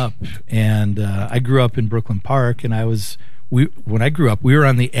growing up. And I grew up in Brooklyn Park, and when I grew up, we were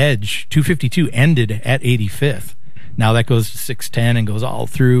on the edge. 252 ended at 85th. Now that goes to 610 and goes all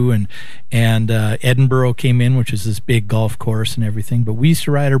through. And Edinburgh came in, which is this big golf course and everything. But we used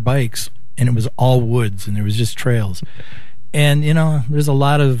to ride our bikes, and it was all woods, and there was just trails. And, there's a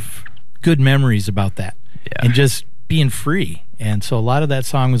lot of good memories about that. Yeah. And just being free. And so a lot of that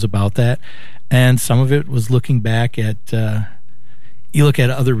song was about that. And some of it was looking back at, you look at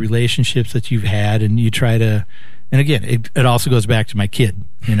other relationships that you've had, and you try to, and again, it also goes back to my kid,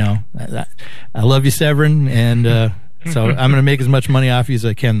 I love you, Severin, and so I'm going to make as much money off you as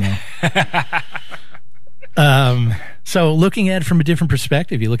I can, though. So looking at it from a different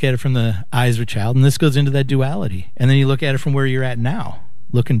perspective, you look at it from the eyes of a child, and this goes into that duality. And then you look at it from where you're at now,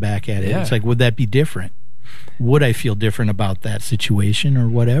 looking back at it. Yeah. It's like, would that be different? Would I feel different about that situation or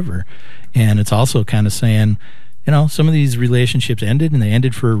whatever? And it's also kind of saying, some of these relationships ended, and they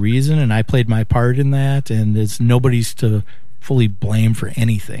ended for a reason, and I played my part in that, and it's nobody's to fully blame for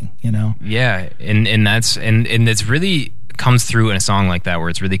anything, Yeah, and it's really comes through in a song like that where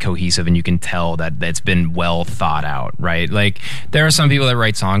it's really cohesive and you can tell that it's been well thought out, right? Like, there are some people that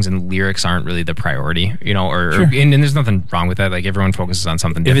write songs and lyrics aren't really the priority, Sure. And there's nothing wrong with that. Like, everyone focuses on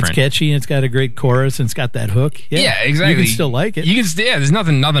something different. If it's catchy and it's got a great chorus and it's got that hook, yeah, exactly. You can still like it. There's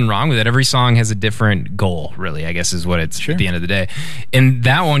nothing wrong with it. Every song has a different goal, really, I guess is what it's at the end of the day. And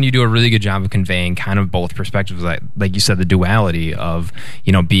that one, you do a really good job of conveying kind of both perspectives, like you said, the duality of,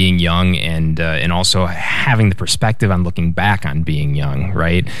 being young and also having the perspective on looking back on being young,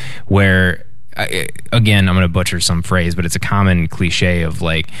 right? Where, again, I'm going to butcher some phrase, but it's a common cliche of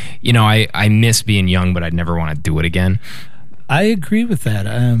like, I miss being young, but I'd never want to do it again. I agree with that.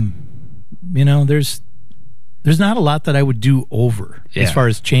 There's not a lot that I would do over as far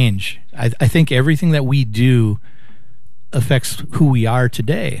as change. I think everything that we do affects who we are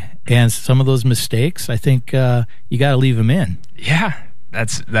today. And some of those mistakes, I think you got to leave them in. Yeah.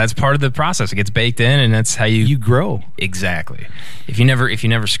 That's part of the process. It gets baked in, and that's how you grow. Exactly. If you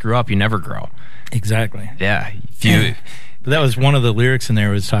never screw up, you never grow. Exactly. Yeah. But that was one of the lyrics in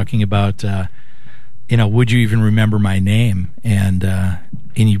there was talking about, would you even remember my name? And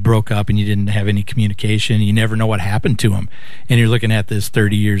you broke up and you didn't have any communication. You never know what happened to him. And you're looking at this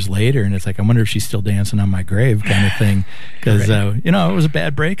 30 years later, and it's like, I wonder if she's still dancing on my grave kind of thing. Because, it was a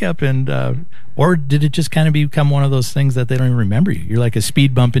bad breakup. And or did it just kind of become one of those things that they don't even remember you? You're like a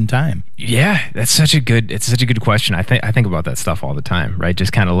speed bump in time. Yeah, it's such a good question. I think about that stuff all the time, right?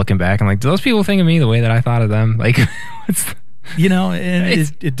 Just kind of looking back and like, do those people think of me the way that I thought of them? Like, what's...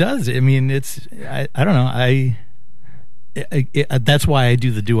 and it does. I mean, I don't know. That's why I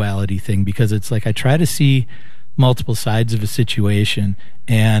do the duality thing, because it's like I try to see multiple sides of a situation,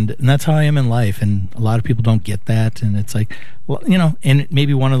 and that's how I am in life. And a lot of people don't get that, and it's like, and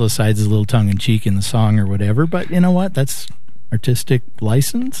maybe one of those sides is a little tongue in cheek in the song or whatever. But you know what? That's artistic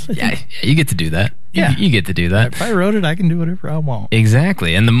license. Yeah, you get to do that. Yeah, you get to do that. If I wrote it, I can do whatever I want.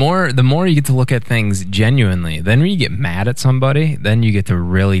 Exactly. And the more you get to look at things genuinely, then when you get mad at somebody, then you get to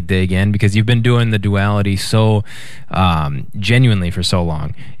really dig in, because you've been doing the duality so genuinely for so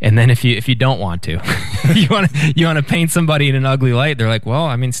long. And then if you don't want to, you want to paint somebody in an ugly light, they're like, well,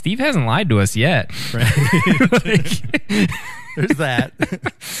 I mean, Steve hasn't lied to us yet. Right. There's that.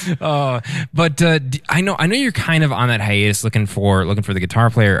 But I know you're kind of on that hiatus, looking for the guitar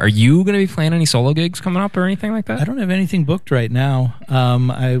player. Are you going to be playing any solo gigs coming up or anything like that? I don't have anything booked right now.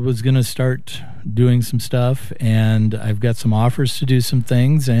 I was going to start doing some stuff, and I've got some offers to do some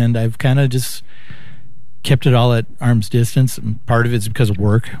things, and I've kind of just kept it all at arm's distance. And part of it's because of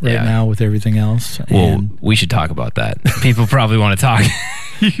work now with everything else. Well, we should talk about that. People probably want to talk.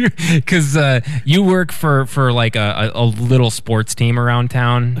 Because you work for like a little sports team around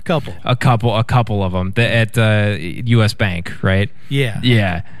town. A couple of them at U.S. Bank, right?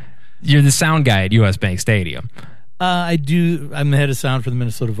 Yeah. You're the sound guy at U.S. Bank Stadium. I do. I'm the head of sound for the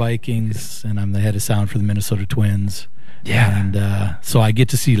Minnesota Vikings, and I'm the head of sound for the Minnesota Twins. Yeah, and so I get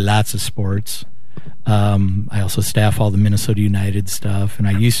to see lots of sports. I also staff all the Minnesota United stuff, and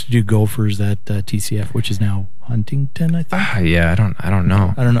I used to do Gophers at TCF, which is now Huntington, I think. Yeah, I don't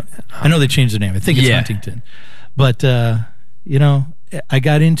know. I know they changed the name. I think it's Huntington. But I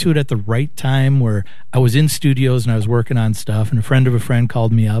got into it at the right time, where I was in studios and I was working on stuff, and a friend of a friend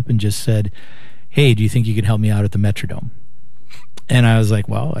called me up and just said, "Hey, do you think you could help me out at the Metrodome?" And I was like,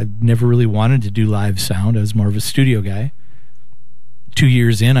 well, I've never really wanted to do live sound. I was more of a studio guy. 2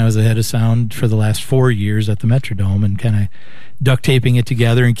 years in, I was the head of sound for the last 4 years at the Metrodome and kind of duct taping it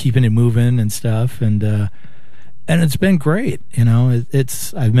together and keeping it moving and stuff. And it's been great. You know,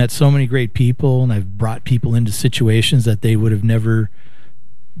 I've met so many great people, and I've brought people into situations that they would have never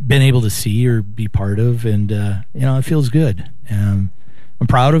been able to see or be part of. And, it feels good. I'm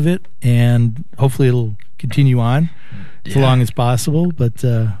proud of it, and hopefully it'll continue on as long as possible. But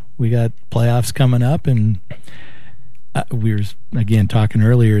we got playoffs coming up, and we were, again, talking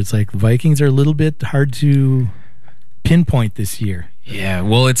earlier, it's like the Vikings are a little bit hard to pinpoint this year. Yeah,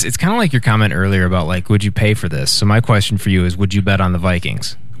 well, it's kind of like your comment earlier about, like, would you pay for this? So my question for you is, would you bet on the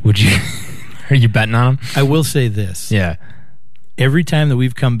Vikings? Would you? Are you betting on them? I will say this. Yeah. Every time that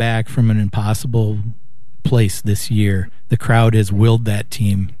we've come back from an impossible place this year, the crowd has willed that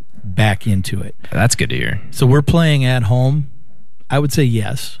team back into it. That's good to hear. So we're playing at home. I would say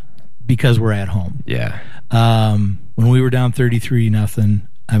yes, because we're at home. Yeah. When we were down 33-0,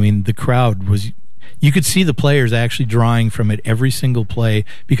 I mean, the crowd was, you could see the players actually drawing from it every single play,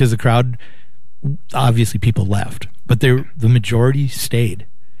 because the crowd, obviously people left, but the majority stayed,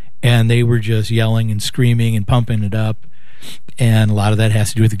 and they were just yelling and screaming and pumping it up. And a lot of that has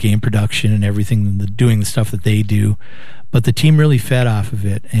to do with the game production and everything, doing the stuff that they do. But the team really fed off of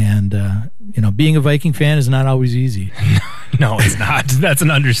it. And, being a Viking fan is not always easy. No, it's not. That's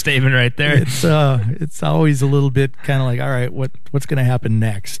an understatement right there. It's always a little bit kind of like, all right, what's going to happen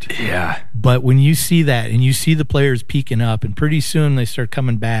next? Yeah. But when you see that and you see the players peaking up, and pretty soon they start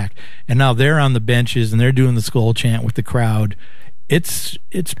coming back, and now they're on the benches and they're doing the skull chant with the crowd, it's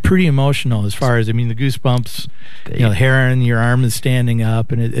pretty emotional as far as, the goosebumps, the hair on your arm is standing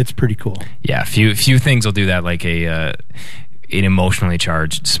up, and it's pretty cool. Yeah, few things will do that, like an emotionally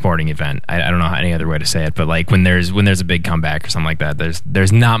charged sporting event. I don't know any other way to say it, but like when there's a big comeback or something like that,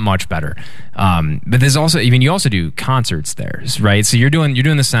 there's not much better. But there's also, you also do concerts there, right? So you're doing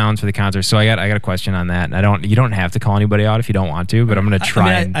the sounds for the concerts. So I got a question on that. And you don't have to call anybody out if you don't want to, but I'm going to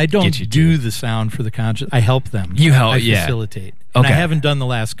try. I don't do the sound for the concert. I help them. You help, I facilitate. And I haven't done the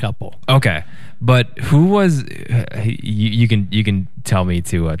last couple. Okay. But who was, you can tell me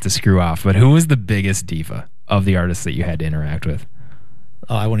to screw off, but who was the biggest diva of the artists that you had to interact with?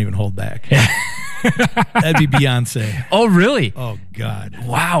 Oh, I won't even hold back. That'd be Beyonce. Oh, really? Oh, God.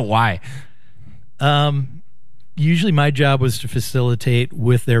 Wow. Why? Usually my job was to facilitate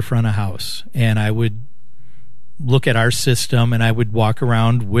with their front of house, and I would look at our system, and I would walk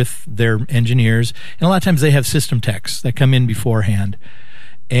around with their engineers. And a lot of times they have system techs that come in beforehand.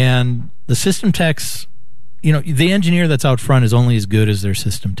 And the system techs, the engineer that's out front is only as good as their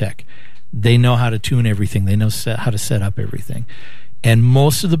system tech. They know how to tune everything. They know how to set up everything. And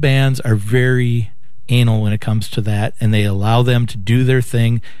most of the bands are very anal when it comes to that, and they allow them to do their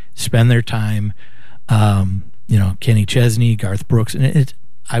thing, spend their time. Kenny Chesney, Garth Brooks, and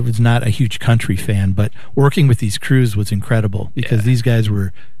I was not a huge country fan, but working with these crews was incredible, because these guys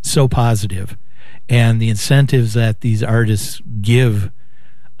were so positive, and the incentives that these artists give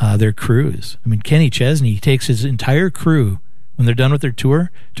their crews. Kenny Chesney takes his entire crew, when they're done with their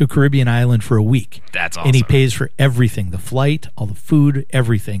tour, to a Caribbean island for a week. That's awesome. And he pays for everything, the flight, all the food,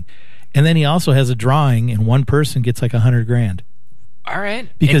 everything. And then he also has a drawing, and one person gets like $100,000. All right.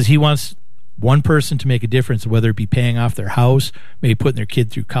 Because he wants one person to make a difference, whether it be paying off their house, maybe putting their kid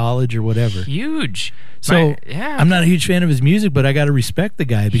through college or whatever. Huge. So I'm not a huge fan of his music, but I got to respect the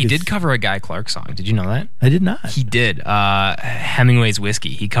guy. He did cover a Guy Clark song. Did you know that? I did not. He did. Hemingway's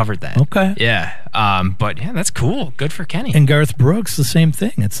Whiskey. He covered that. Okay. Yeah. But yeah, that's cool. Good for Kenny. And Garth Brooks, the same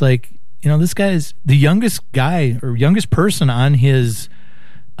thing. It's like, this guy is the youngest guy or youngest person on his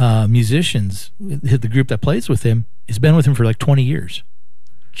musicians, the group that plays with him, has been with him for like 20 years.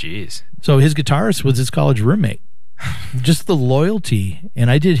 Jeez. So his guitarist was his college roommate. Just the loyalty.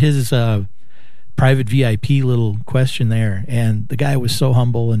 And I did his private VIP little question there, and the guy was so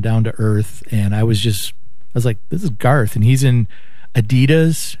humble and down to earth, and I was like, this is Garth, and he's in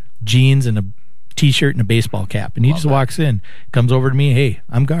Adidas jeans and a t-shirt and a baseball cap, and he just walks in, comes over to me, hey,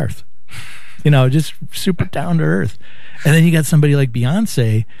 I'm Garth. Just super down to earth. And then you got somebody like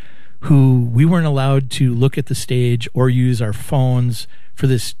Beyonce, who we weren't allowed to look at the stage or use our phones for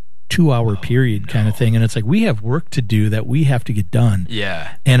this 2-hour period kind of thing. And it's like, we have work to do that we have to get done.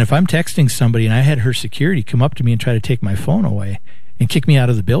 Yeah. And if I'm texting somebody and I had her security come up to me and try to take my phone away and kick me out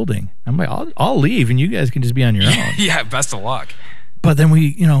of the building, I'm like, I'll leave and you guys can just be on your own. Yeah, best of luck. But then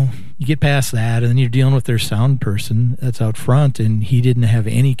you get past that, and then you're dealing with their sound person that's out front, and he didn't have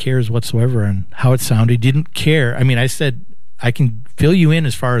any cares whatsoever on how it sounded. He didn't care. I said, I can fill you in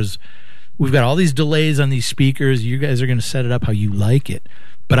as far as we've got all these delays on these speakers. You guys are going to set it up how you like it.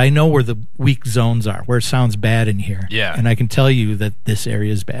 But I know where the weak zones are, where it sounds bad in here. Yeah. And I can tell you that this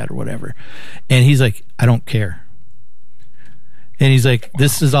area is bad or whatever. And he's like, I don't care. And he's like,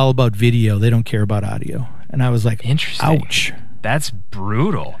 this is all about video. They don't care about audio. And I was like, interesting. Ouch. That's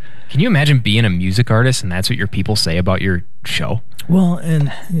brutal. Can you imagine being a music artist and that's what your people say about your show? Well,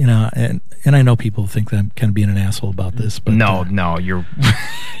 and you know, and I know people think that I'm kind of being an asshole about this, but no, you're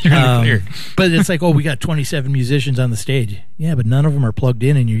you're in the clear. But it's like, oh, we got 27 musicians on the stage. Yeah, but none of them are plugged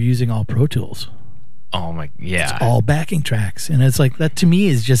in, and you're using all Pro Tools. Oh my, yeah, it's all backing tracks, and it's like that to me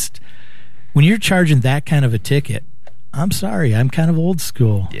is just when you're charging that kind of a ticket. I'm sorry, I'm kind of old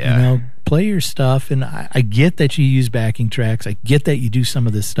school. Yeah. You know, play your stuff, and I get that you use backing tracks. I get that you do some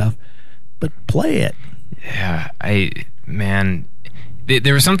of this stuff, but play it. Yeah, man,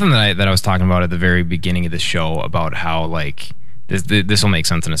 there was something that I was talking about at the very beginning of the show about how like this will make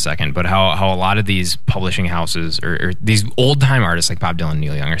sense in a second, but how a lot of these publishing houses or these old time artists like Bob Dylan and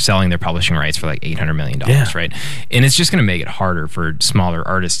Neil Young are selling their publishing rights for like $800 million, right? And it's just going to make it harder for smaller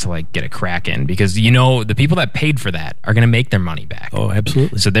artists to like get a crack in because you know the people that paid for that are going to make their money back. Oh,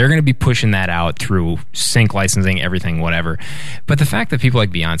 absolutely. So they're going to be pushing that out through sync licensing, everything, whatever. But the fact that people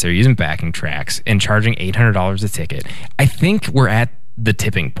like Beyonce are using backing tracks and charging $800 a ticket, I think we're at the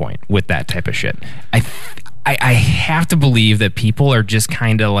tipping point with that type of shit. I have to believe that people are just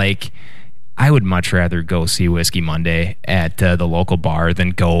kind of like, I would much rather go see Whiskey Monday at the local bar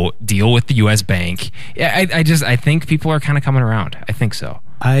than go deal with the U.S. Bank. I think people are kind of coming around. I think so.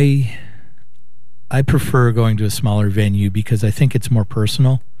 I prefer going to a smaller venue because I think it's more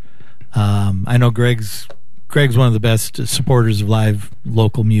personal. I know Greg's one of the best supporters of live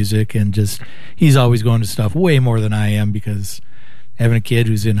local music, and just he's always going to stuff way more than I am because having a kid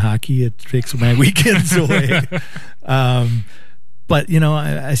who's in hockey, it takes my weekends away. But, you know,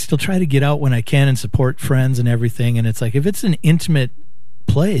 I still try to get out when I can and support friends and everything. And it's like, if it's an intimate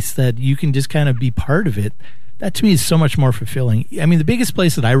place that you can just kind of be part of it, that to me is so much more fulfilling. I mean, the biggest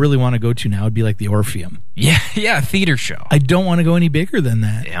place that I really want to go to now would be like the Orpheum. Yeah, a theater show. I don't want to go any bigger than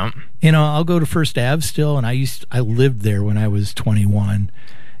that. Yeah. You know, I'll go to First Ave still, and I lived there when I was 21.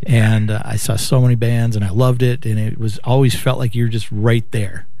 And I saw so many bands, and I loved it, and it was always felt like you're just right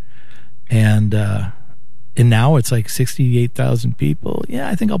there. And now it's like 68,000 people. Yeah,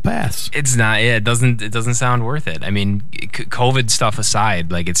 I think I'll pass. It's not. Yeah, it doesn't sound worth it. I mean, COVID stuff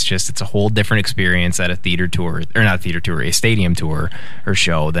aside, like it's a whole different experience at a theater tour, or not a theater tour, a stadium tour or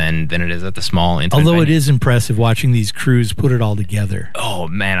show than it is at the small intimate Although venue. It is impressive watching these crews put it all together. Oh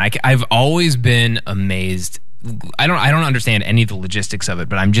man, I've always been amazed. I don't understand any of the logistics of it,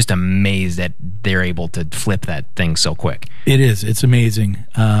 but I'm just amazed that they're able to flip that thing so quick. It is. It's amazing.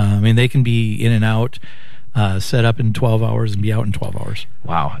 I mean, they can be in and out, set up in 12 hours and be out in 12 hours.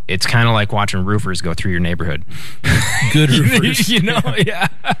 Wow. It's kind of like watching roofers go through your neighborhood. Good roofers. You know, yeah.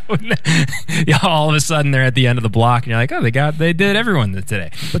 Yeah. All of a sudden they're at the end of the block and you're like, oh, they did everyone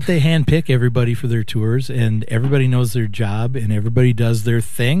today. But they handpick everybody for their tours, and everybody knows their job, and everybody does their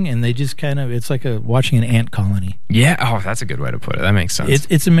thing, and they just kind of, it's like watching an ant colony. Yeah. Oh, that's a good way to put it. That makes sense.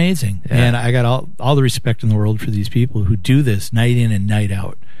 It's amazing. Yeah. And I got all the respect in the world for these people who do this night in and night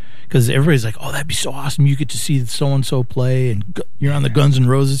out. Because everybody's like, oh, that'd be so awesome. You get to see so-and-so play, and you're on the Guns N'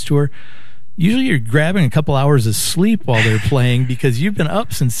 Roses tour. Usually you're grabbing a couple hours of sleep while they're playing because you've been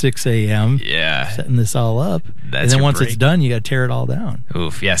up since 6 a.m. Yeah. setting this all up. That's and then once break. it's done, you got to tear it all down.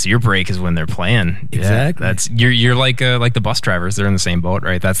 Oof. Yeah, so your break is when they're playing. Exactly. Yeah, you're like the bus drivers. They're in the same boat,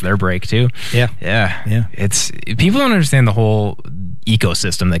 right? That's their break too. Yeah. Yeah. It's people don't understand the whole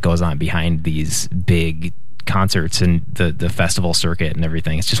ecosystem that goes on behind these big concerts and the festival circuit and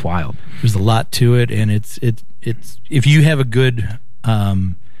everything. It's just wild. There's a lot to it, and it's if you have a good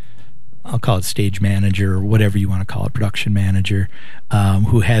I'll call it stage manager or whatever you want to call it, production manager,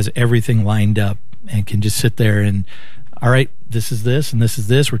 who has everything lined up and can just sit there and, all right, this is this and this is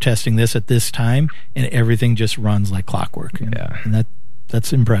this, we're testing this at this time, and everything just runs like clockwork. And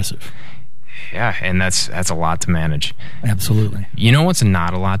that's impressive. Yeah, and that's a lot to manage. Absolutely. You know what's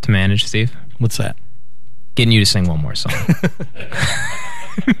not a lot to manage, Steve? What's that? Getting you to sing one more song.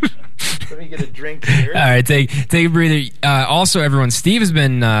 Let me get a drink here. All right, take a breather. Also, everyone, Steve has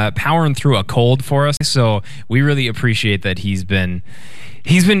been powering through a cold for us, so we really appreciate that he's been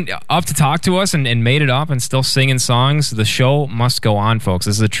up to talk to us and made it up and still singing songs. The show must go on, folks.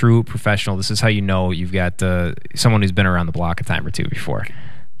 This is a true professional. This is how you know you've got someone who's been around the block a time or two before.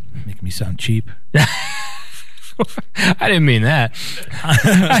 Making me sound cheap. I didn't mean that.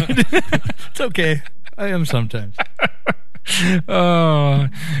 It's okay. I am sometimes. Oh.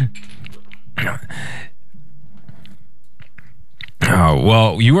 Oh,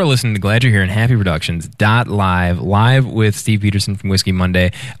 well, you are listening to Glad You're Here and Happy Productions live with Steve Peterson from Whiskey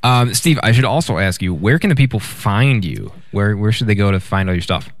Monday. Steve, I should also ask you, where can the people find you? Where should they go to find all your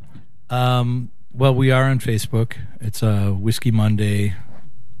stuff? Well, we are on Facebook. It's Whiskey Monday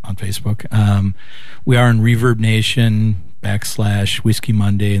on Facebook. We are in Reverb Nation / Whiskey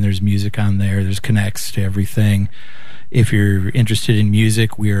Monday, and there's music on there. There's connects to everything. If you're interested in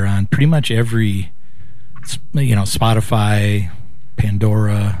music, we are on pretty much every, Spotify,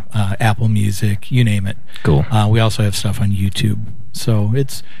 Pandora, Apple Music, you name it. Cool. We also have stuff on YouTube, so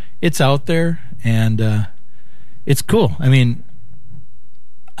it's out there, and it's cool. I mean,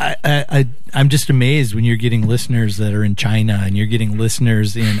 I'm just amazed when you're getting listeners that are in China, and you're getting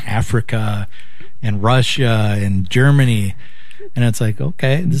listeners in Africa and Russia and Germany, and it's like,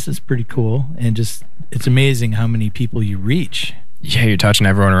 okay, this is pretty cool, and just it's amazing how many people you reach. Yeah, you're touching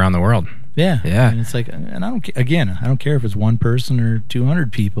everyone around the world. Yeah. And it's like, and I don't care if it's one person or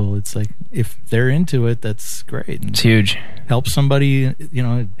 200 people. It's like, if they're into it, that's great. And it's huge. Help somebody,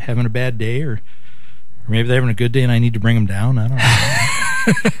 having a bad day, or maybe they're having a good day and I need to bring them down. I don't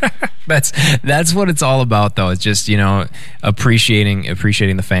know. That's what it's all about, though. It's just, appreciating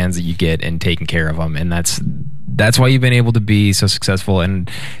the fans that you get and taking care of them, and that's why you've been able to be so successful. And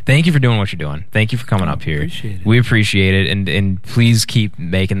thank you for doing what you're doing. Thank you for coming up here. Appreciate it. We appreciate it, and please keep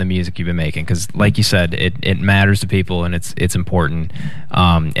making the music you've been making, because, like you said, it matters to people, and it's important.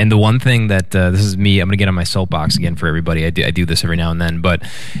 And the one thing that this is me, I'm going to get on my soapbox again for everybody. I do this every now and then, but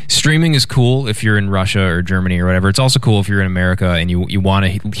streaming is cool if you're in Russia or Germany or whatever. It's also cool if you're in America and you want to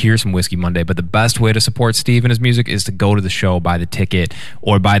hear some Whiskey Monday. But the best way to support Steve and his music is to go to the show, buy the ticket,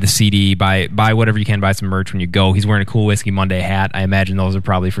 or buy the CD, buy whatever you can, buy some merch when you go. He's wearing a cool Whiskey Monday hat. I imagine those are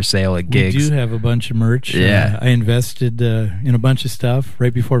probably for sale at gigs. We do have a bunch of merch. Yeah. I invested in a bunch of stuff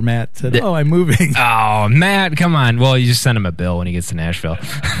right before Matt said, I'm moving. Oh, Matt, come on. Well, you just send him a bill when he gets to Nashville.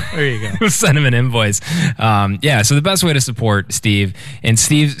 There you go. Send him an invoice. So the best way to support Steve, and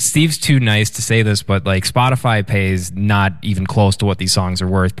Steve's too nice to say this, but like Spotify pays not even close to what these songs are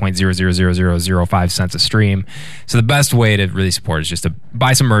worth, 0.00005 cents a stream. So the best way to really support is just to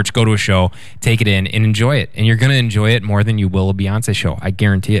buy some merch, go to a show, take it in, and enjoy it. And you're going to enjoy it more than you will a Beyonce show. I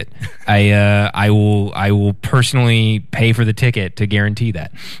guarantee it. I will personally pay for the ticket to guarantee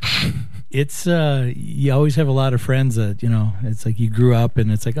that. It's you always have a lot of friends that it's like you grew up,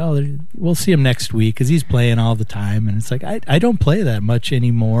 and it's like, we'll see him next week because he's playing all the time, and it's like I don't play that much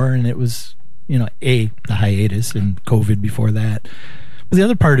anymore, and it was the hiatus and COVID before that. But the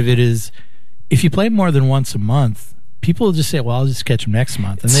other part of it is, if you play more than once a month, people will just say, well, I'll just catch them next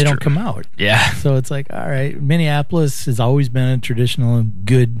month, and they don't come out. Yeah. So it's like, all right, Minneapolis has always been a traditional,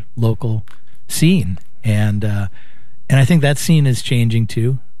 good local scene, and I think that scene is changing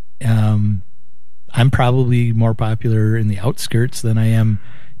too. I'm probably more popular in the outskirts than I am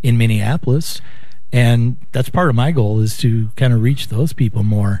in Minneapolis, and that's part of my goal, is to kind of reach those people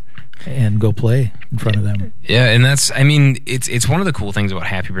more and go play in front of them. Yeah, and it's one of the cool things about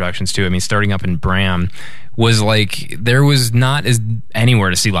Happy Productions too. I mean, starting up in Bram was like, there was not anywhere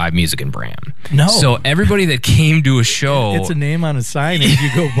to see live music in Bram. No. So everybody that came to a show, it's a name on a sign as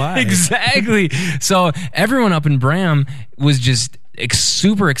you go by. Exactly. So everyone up in Bram was just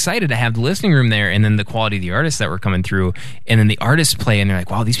super excited to have the listening room there, and then the quality of the artists that were coming through, and then the artists play, and they're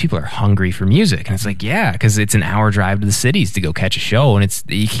like, wow, these people are hungry for music. And it's like, yeah, because it's an hour drive to the cities to go catch a show, and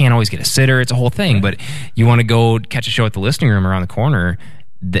you can't always get a sitter. It's a whole thing. Right. But you want to go catch a show at the listening room around the corner.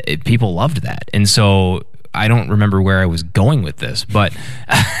 People loved that. And so I don't remember where I was going with this, but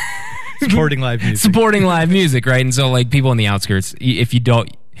supporting live music, right? And so, like, people in the outskirts, if you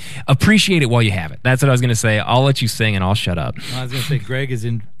don't appreciate it while you have it. That's what I was going to say. I'll let you sing and I'll shut up. Well, I was going to say, Greg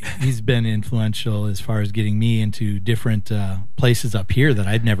he's been influential as far as getting me into different places up here that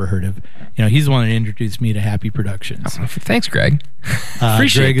I'd never heard of. He's the one that introduced me to Happy Productions. Oh, thanks, Greg.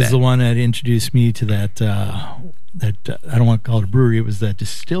 Greg is the one that introduced me to that I don't want to call it a brewery. It was that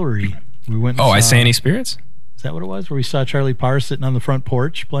distillery. We went. Sandy Spirits. Is that what it was? Where we saw Charlie Parr sitting on the front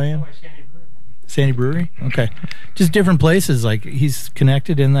porch playing? Sandy Brewery? Okay. Just different places. Like, he's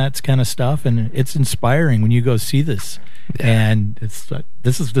connected in that kind of stuff, and it's inspiring when you go see this. Yeah. And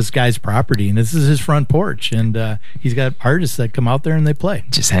this is this guy's property, and this is his front porch, and he's got artists that come out there and they play.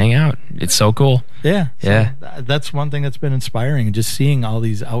 Just hang out. It's so cool. Yeah. Yeah. So that's one thing that's been inspiring, and just seeing all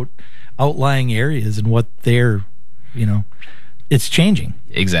these outlying areas and what they're, it's changing.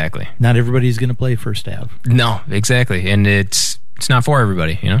 Exactly. Not everybody's going to play First Ave. No, exactly. And it's not for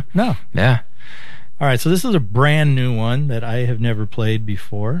everybody, No. Yeah. All right, so this is a brand new one that I have never played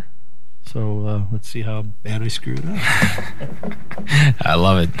before. So let's see how bad I screwed up. I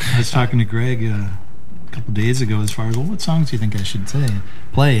love it. I was talking to Greg couple days ago as far as, well, what songs do you think I should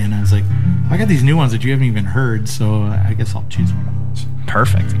play? And I was like, I got these new ones that you haven't even heard, so I guess I'll choose one of those.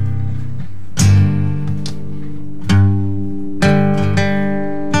 Perfect.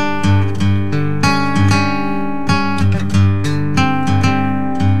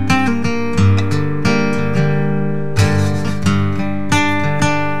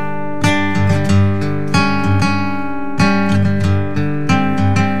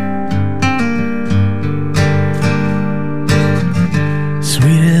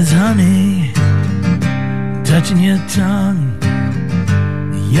 Touching your tongue,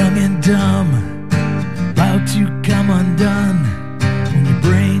 young and dumb, about to come undone when your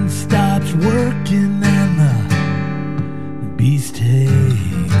brain stops working and the beast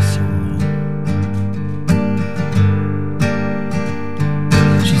takes hold.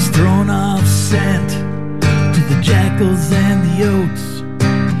 She's thrown off scent to the jackals and the oats.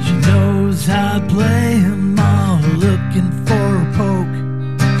 She knows how to play 'em all, looking for a poke.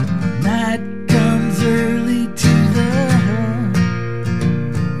 Night comes early to the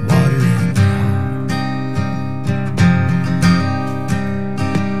watering hole.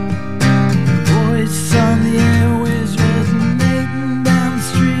 Voice on the airways resonating down the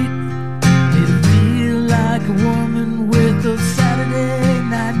street, made her feel like a woman with those Saturday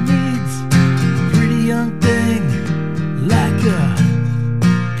night needs. Pretty young thing, like a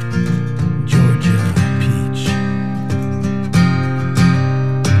Georgia peach.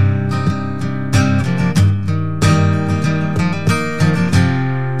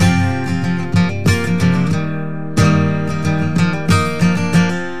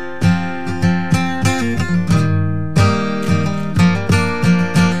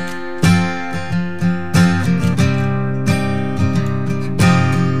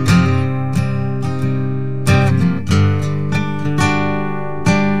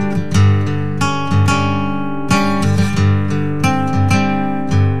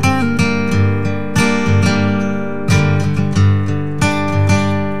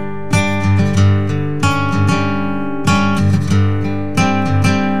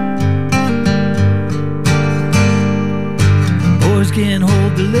 Can't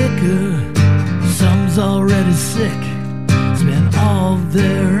hold the liquor, some's already sick. Spend all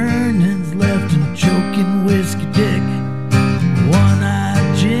their earnings left in choking whiskey dick.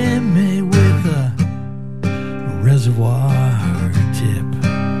 One-eyed Jimmy with a reservoir tip.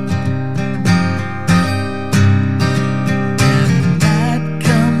 And the night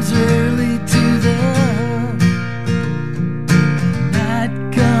comes early to the night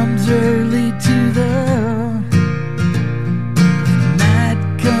comes early to the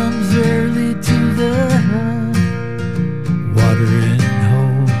early to the watering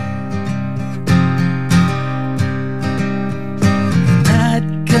hole. Night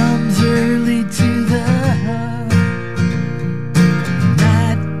comes early to the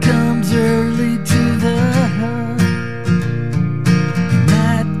night comes early to the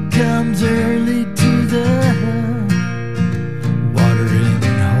night comes early to the watering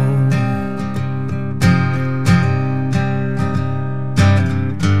hole.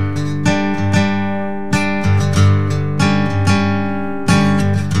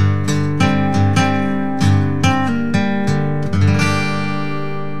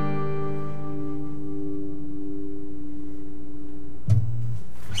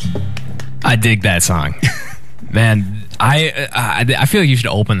 I dig that song. Man, I feel like you should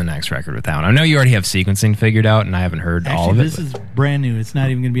open the next record with that one. I know you already have sequencing figured out, and I haven't heard all of it. This is brand new. It's not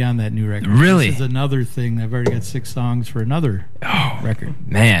even going to be on that new record. Really? This is another thing. I've already got 6 songs for another record.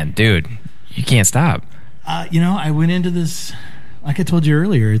 Man, dude, you can't stop. I went into this, like I told you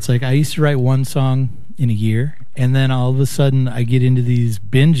earlier, it's like I used to write one song in a year, and then all of a sudden I get into these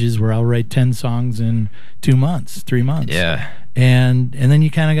binges where I'll write 10 songs in 2 months, 3 months. Yeah. And then you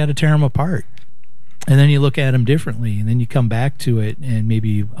kind of got to tear them apart. And then you look at them differently, and then you come back to it, and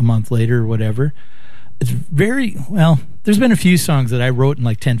maybe a month later or whatever. It's very, well, there's been a few songs that I wrote in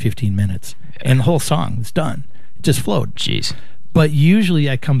like 10, 15 minutes, and the whole song was done. It just flowed. Jeez. But usually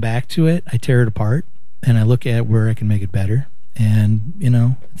I come back to it, I tear it apart, and I look at where I can make it better. And,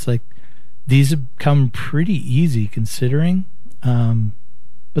 it's like these have come pretty easy considering.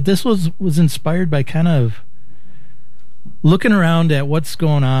 But this was inspired by kind of looking around at what's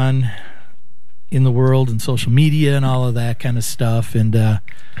going on in the world and social media and all of that kind of stuff. And,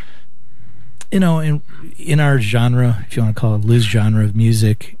 in our genre, if you want to call it Liz genre of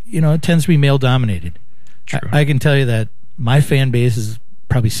music, it tends to be male dominated. I can tell you that my fan base is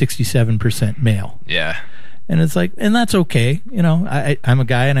probably 67% male. Yeah. And it's like, and that's okay. I'm a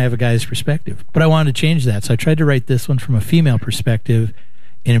guy and I have a guy's perspective, but I wanted to change that. So I tried to write this one from a female perspective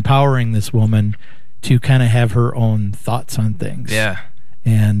in empowering this woman to kind of have her own thoughts on things. Yeah.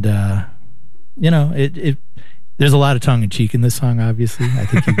 And, it there's a lot of tongue in cheek in this song, obviously.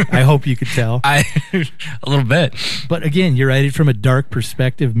 I hope you could tell. A little bit. But again, you write it from a dark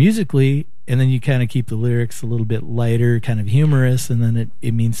perspective musically, and then you kind of keep the lyrics a little bit lighter, kind of humorous, and then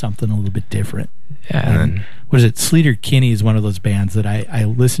it means something a little bit different. Yeah. And then, what is it? Sleater Kinney is one of those bands that I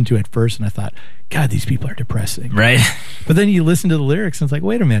listened to at first, and I thought, God, these people are depressing. right. But then you listen to the lyrics, and it's like,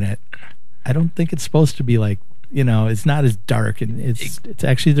 wait a minute. I don't think it's supposed to be like, it's not as dark, and it's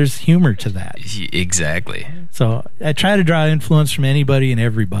actually, there's humor to that. Exactly. So I try to draw influence from anybody and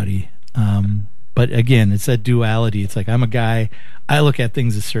everybody. But again, it's that duality. It's like, I'm a guy, I look at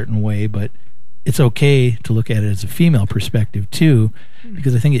things a certain way, but it's okay to look at it as a female perspective too,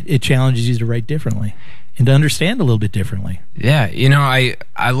 because I think it challenges you to write differently and to understand a little bit differently. Yeah.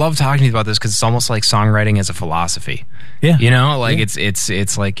 I love talking to you about this because it's almost like songwriting as a philosophy. Yeah.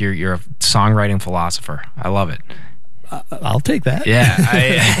 It's like you're a songwriting philosopher. I love it. I'll take that. Yeah,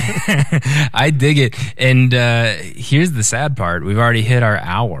 I dig it. And here's the sad part: we've already hit our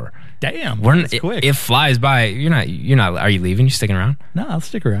hour. Damn, that's quick. It flies by. You're not. Are you leaving? You sticking around? No, I'll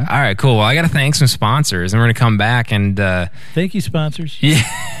stick around. All right, cool. Well, I got to thank some sponsors, and we're gonna come back and. Thank you, sponsors. Yeah.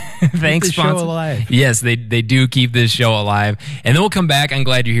 Thanks, keep the show alive. Yes, they do keep this show alive. And then we'll come back. I'm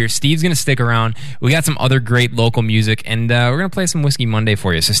glad you're here. Steve's going to stick around. We got some other great local music, and we're going to play some Whiskey Monday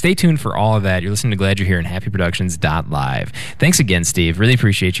for you. So stay tuned for all of that. You're listening to Glad You're Here on happyproductions.live. Thanks again, Steve. Really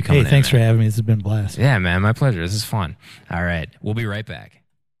appreciate you coming in. Hey, thanks for having me. This has been a blast. Yeah, man. My pleasure. This is fun. All right. We'll be right back.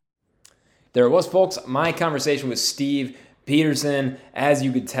 There it was, folks. My conversation with Steve Peterson. As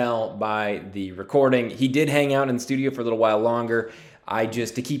you could tell by the recording, he did hang out in the studio for a little while longer.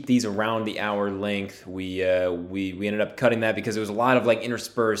 To keep these around the hour length, we ended up cutting that because there was a lot of like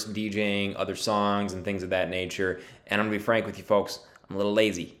interspersed DJing, other songs, and things of that nature. And I'm gonna be frank with you folks, I'm a little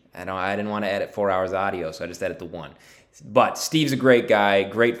lazy. I didn't want to edit 4 hours of audio, so I just edited the one. But Steve's a great guy,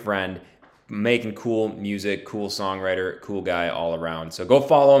 great friend, making cool music, cool songwriter, cool guy all around. So go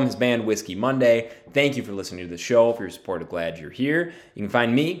follow him, his band Whiskey Monday. Thank you for listening to the show. For your support of Glad You're Here. You can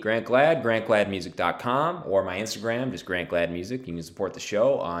find me, Grant Glad, grantgladmusic.com, or my Instagram, just Grant Glad Music. You can support the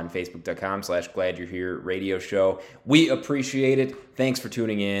show on facebook.com/Glad You're Here radio show. We appreciate it. Thanks for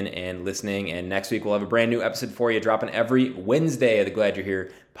tuning in and listening. And next week we'll have a brand new episode for you, dropping every Wednesday of the Glad You're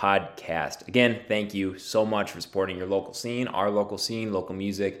Here podcast. Again, thank you so much for supporting your local scene, our local scene, local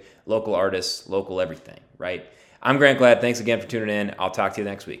music, local artists, local everything, right? I'm Grant Glad. Thanks again for tuning in. I'll talk to you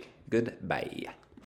next week. Goodbye.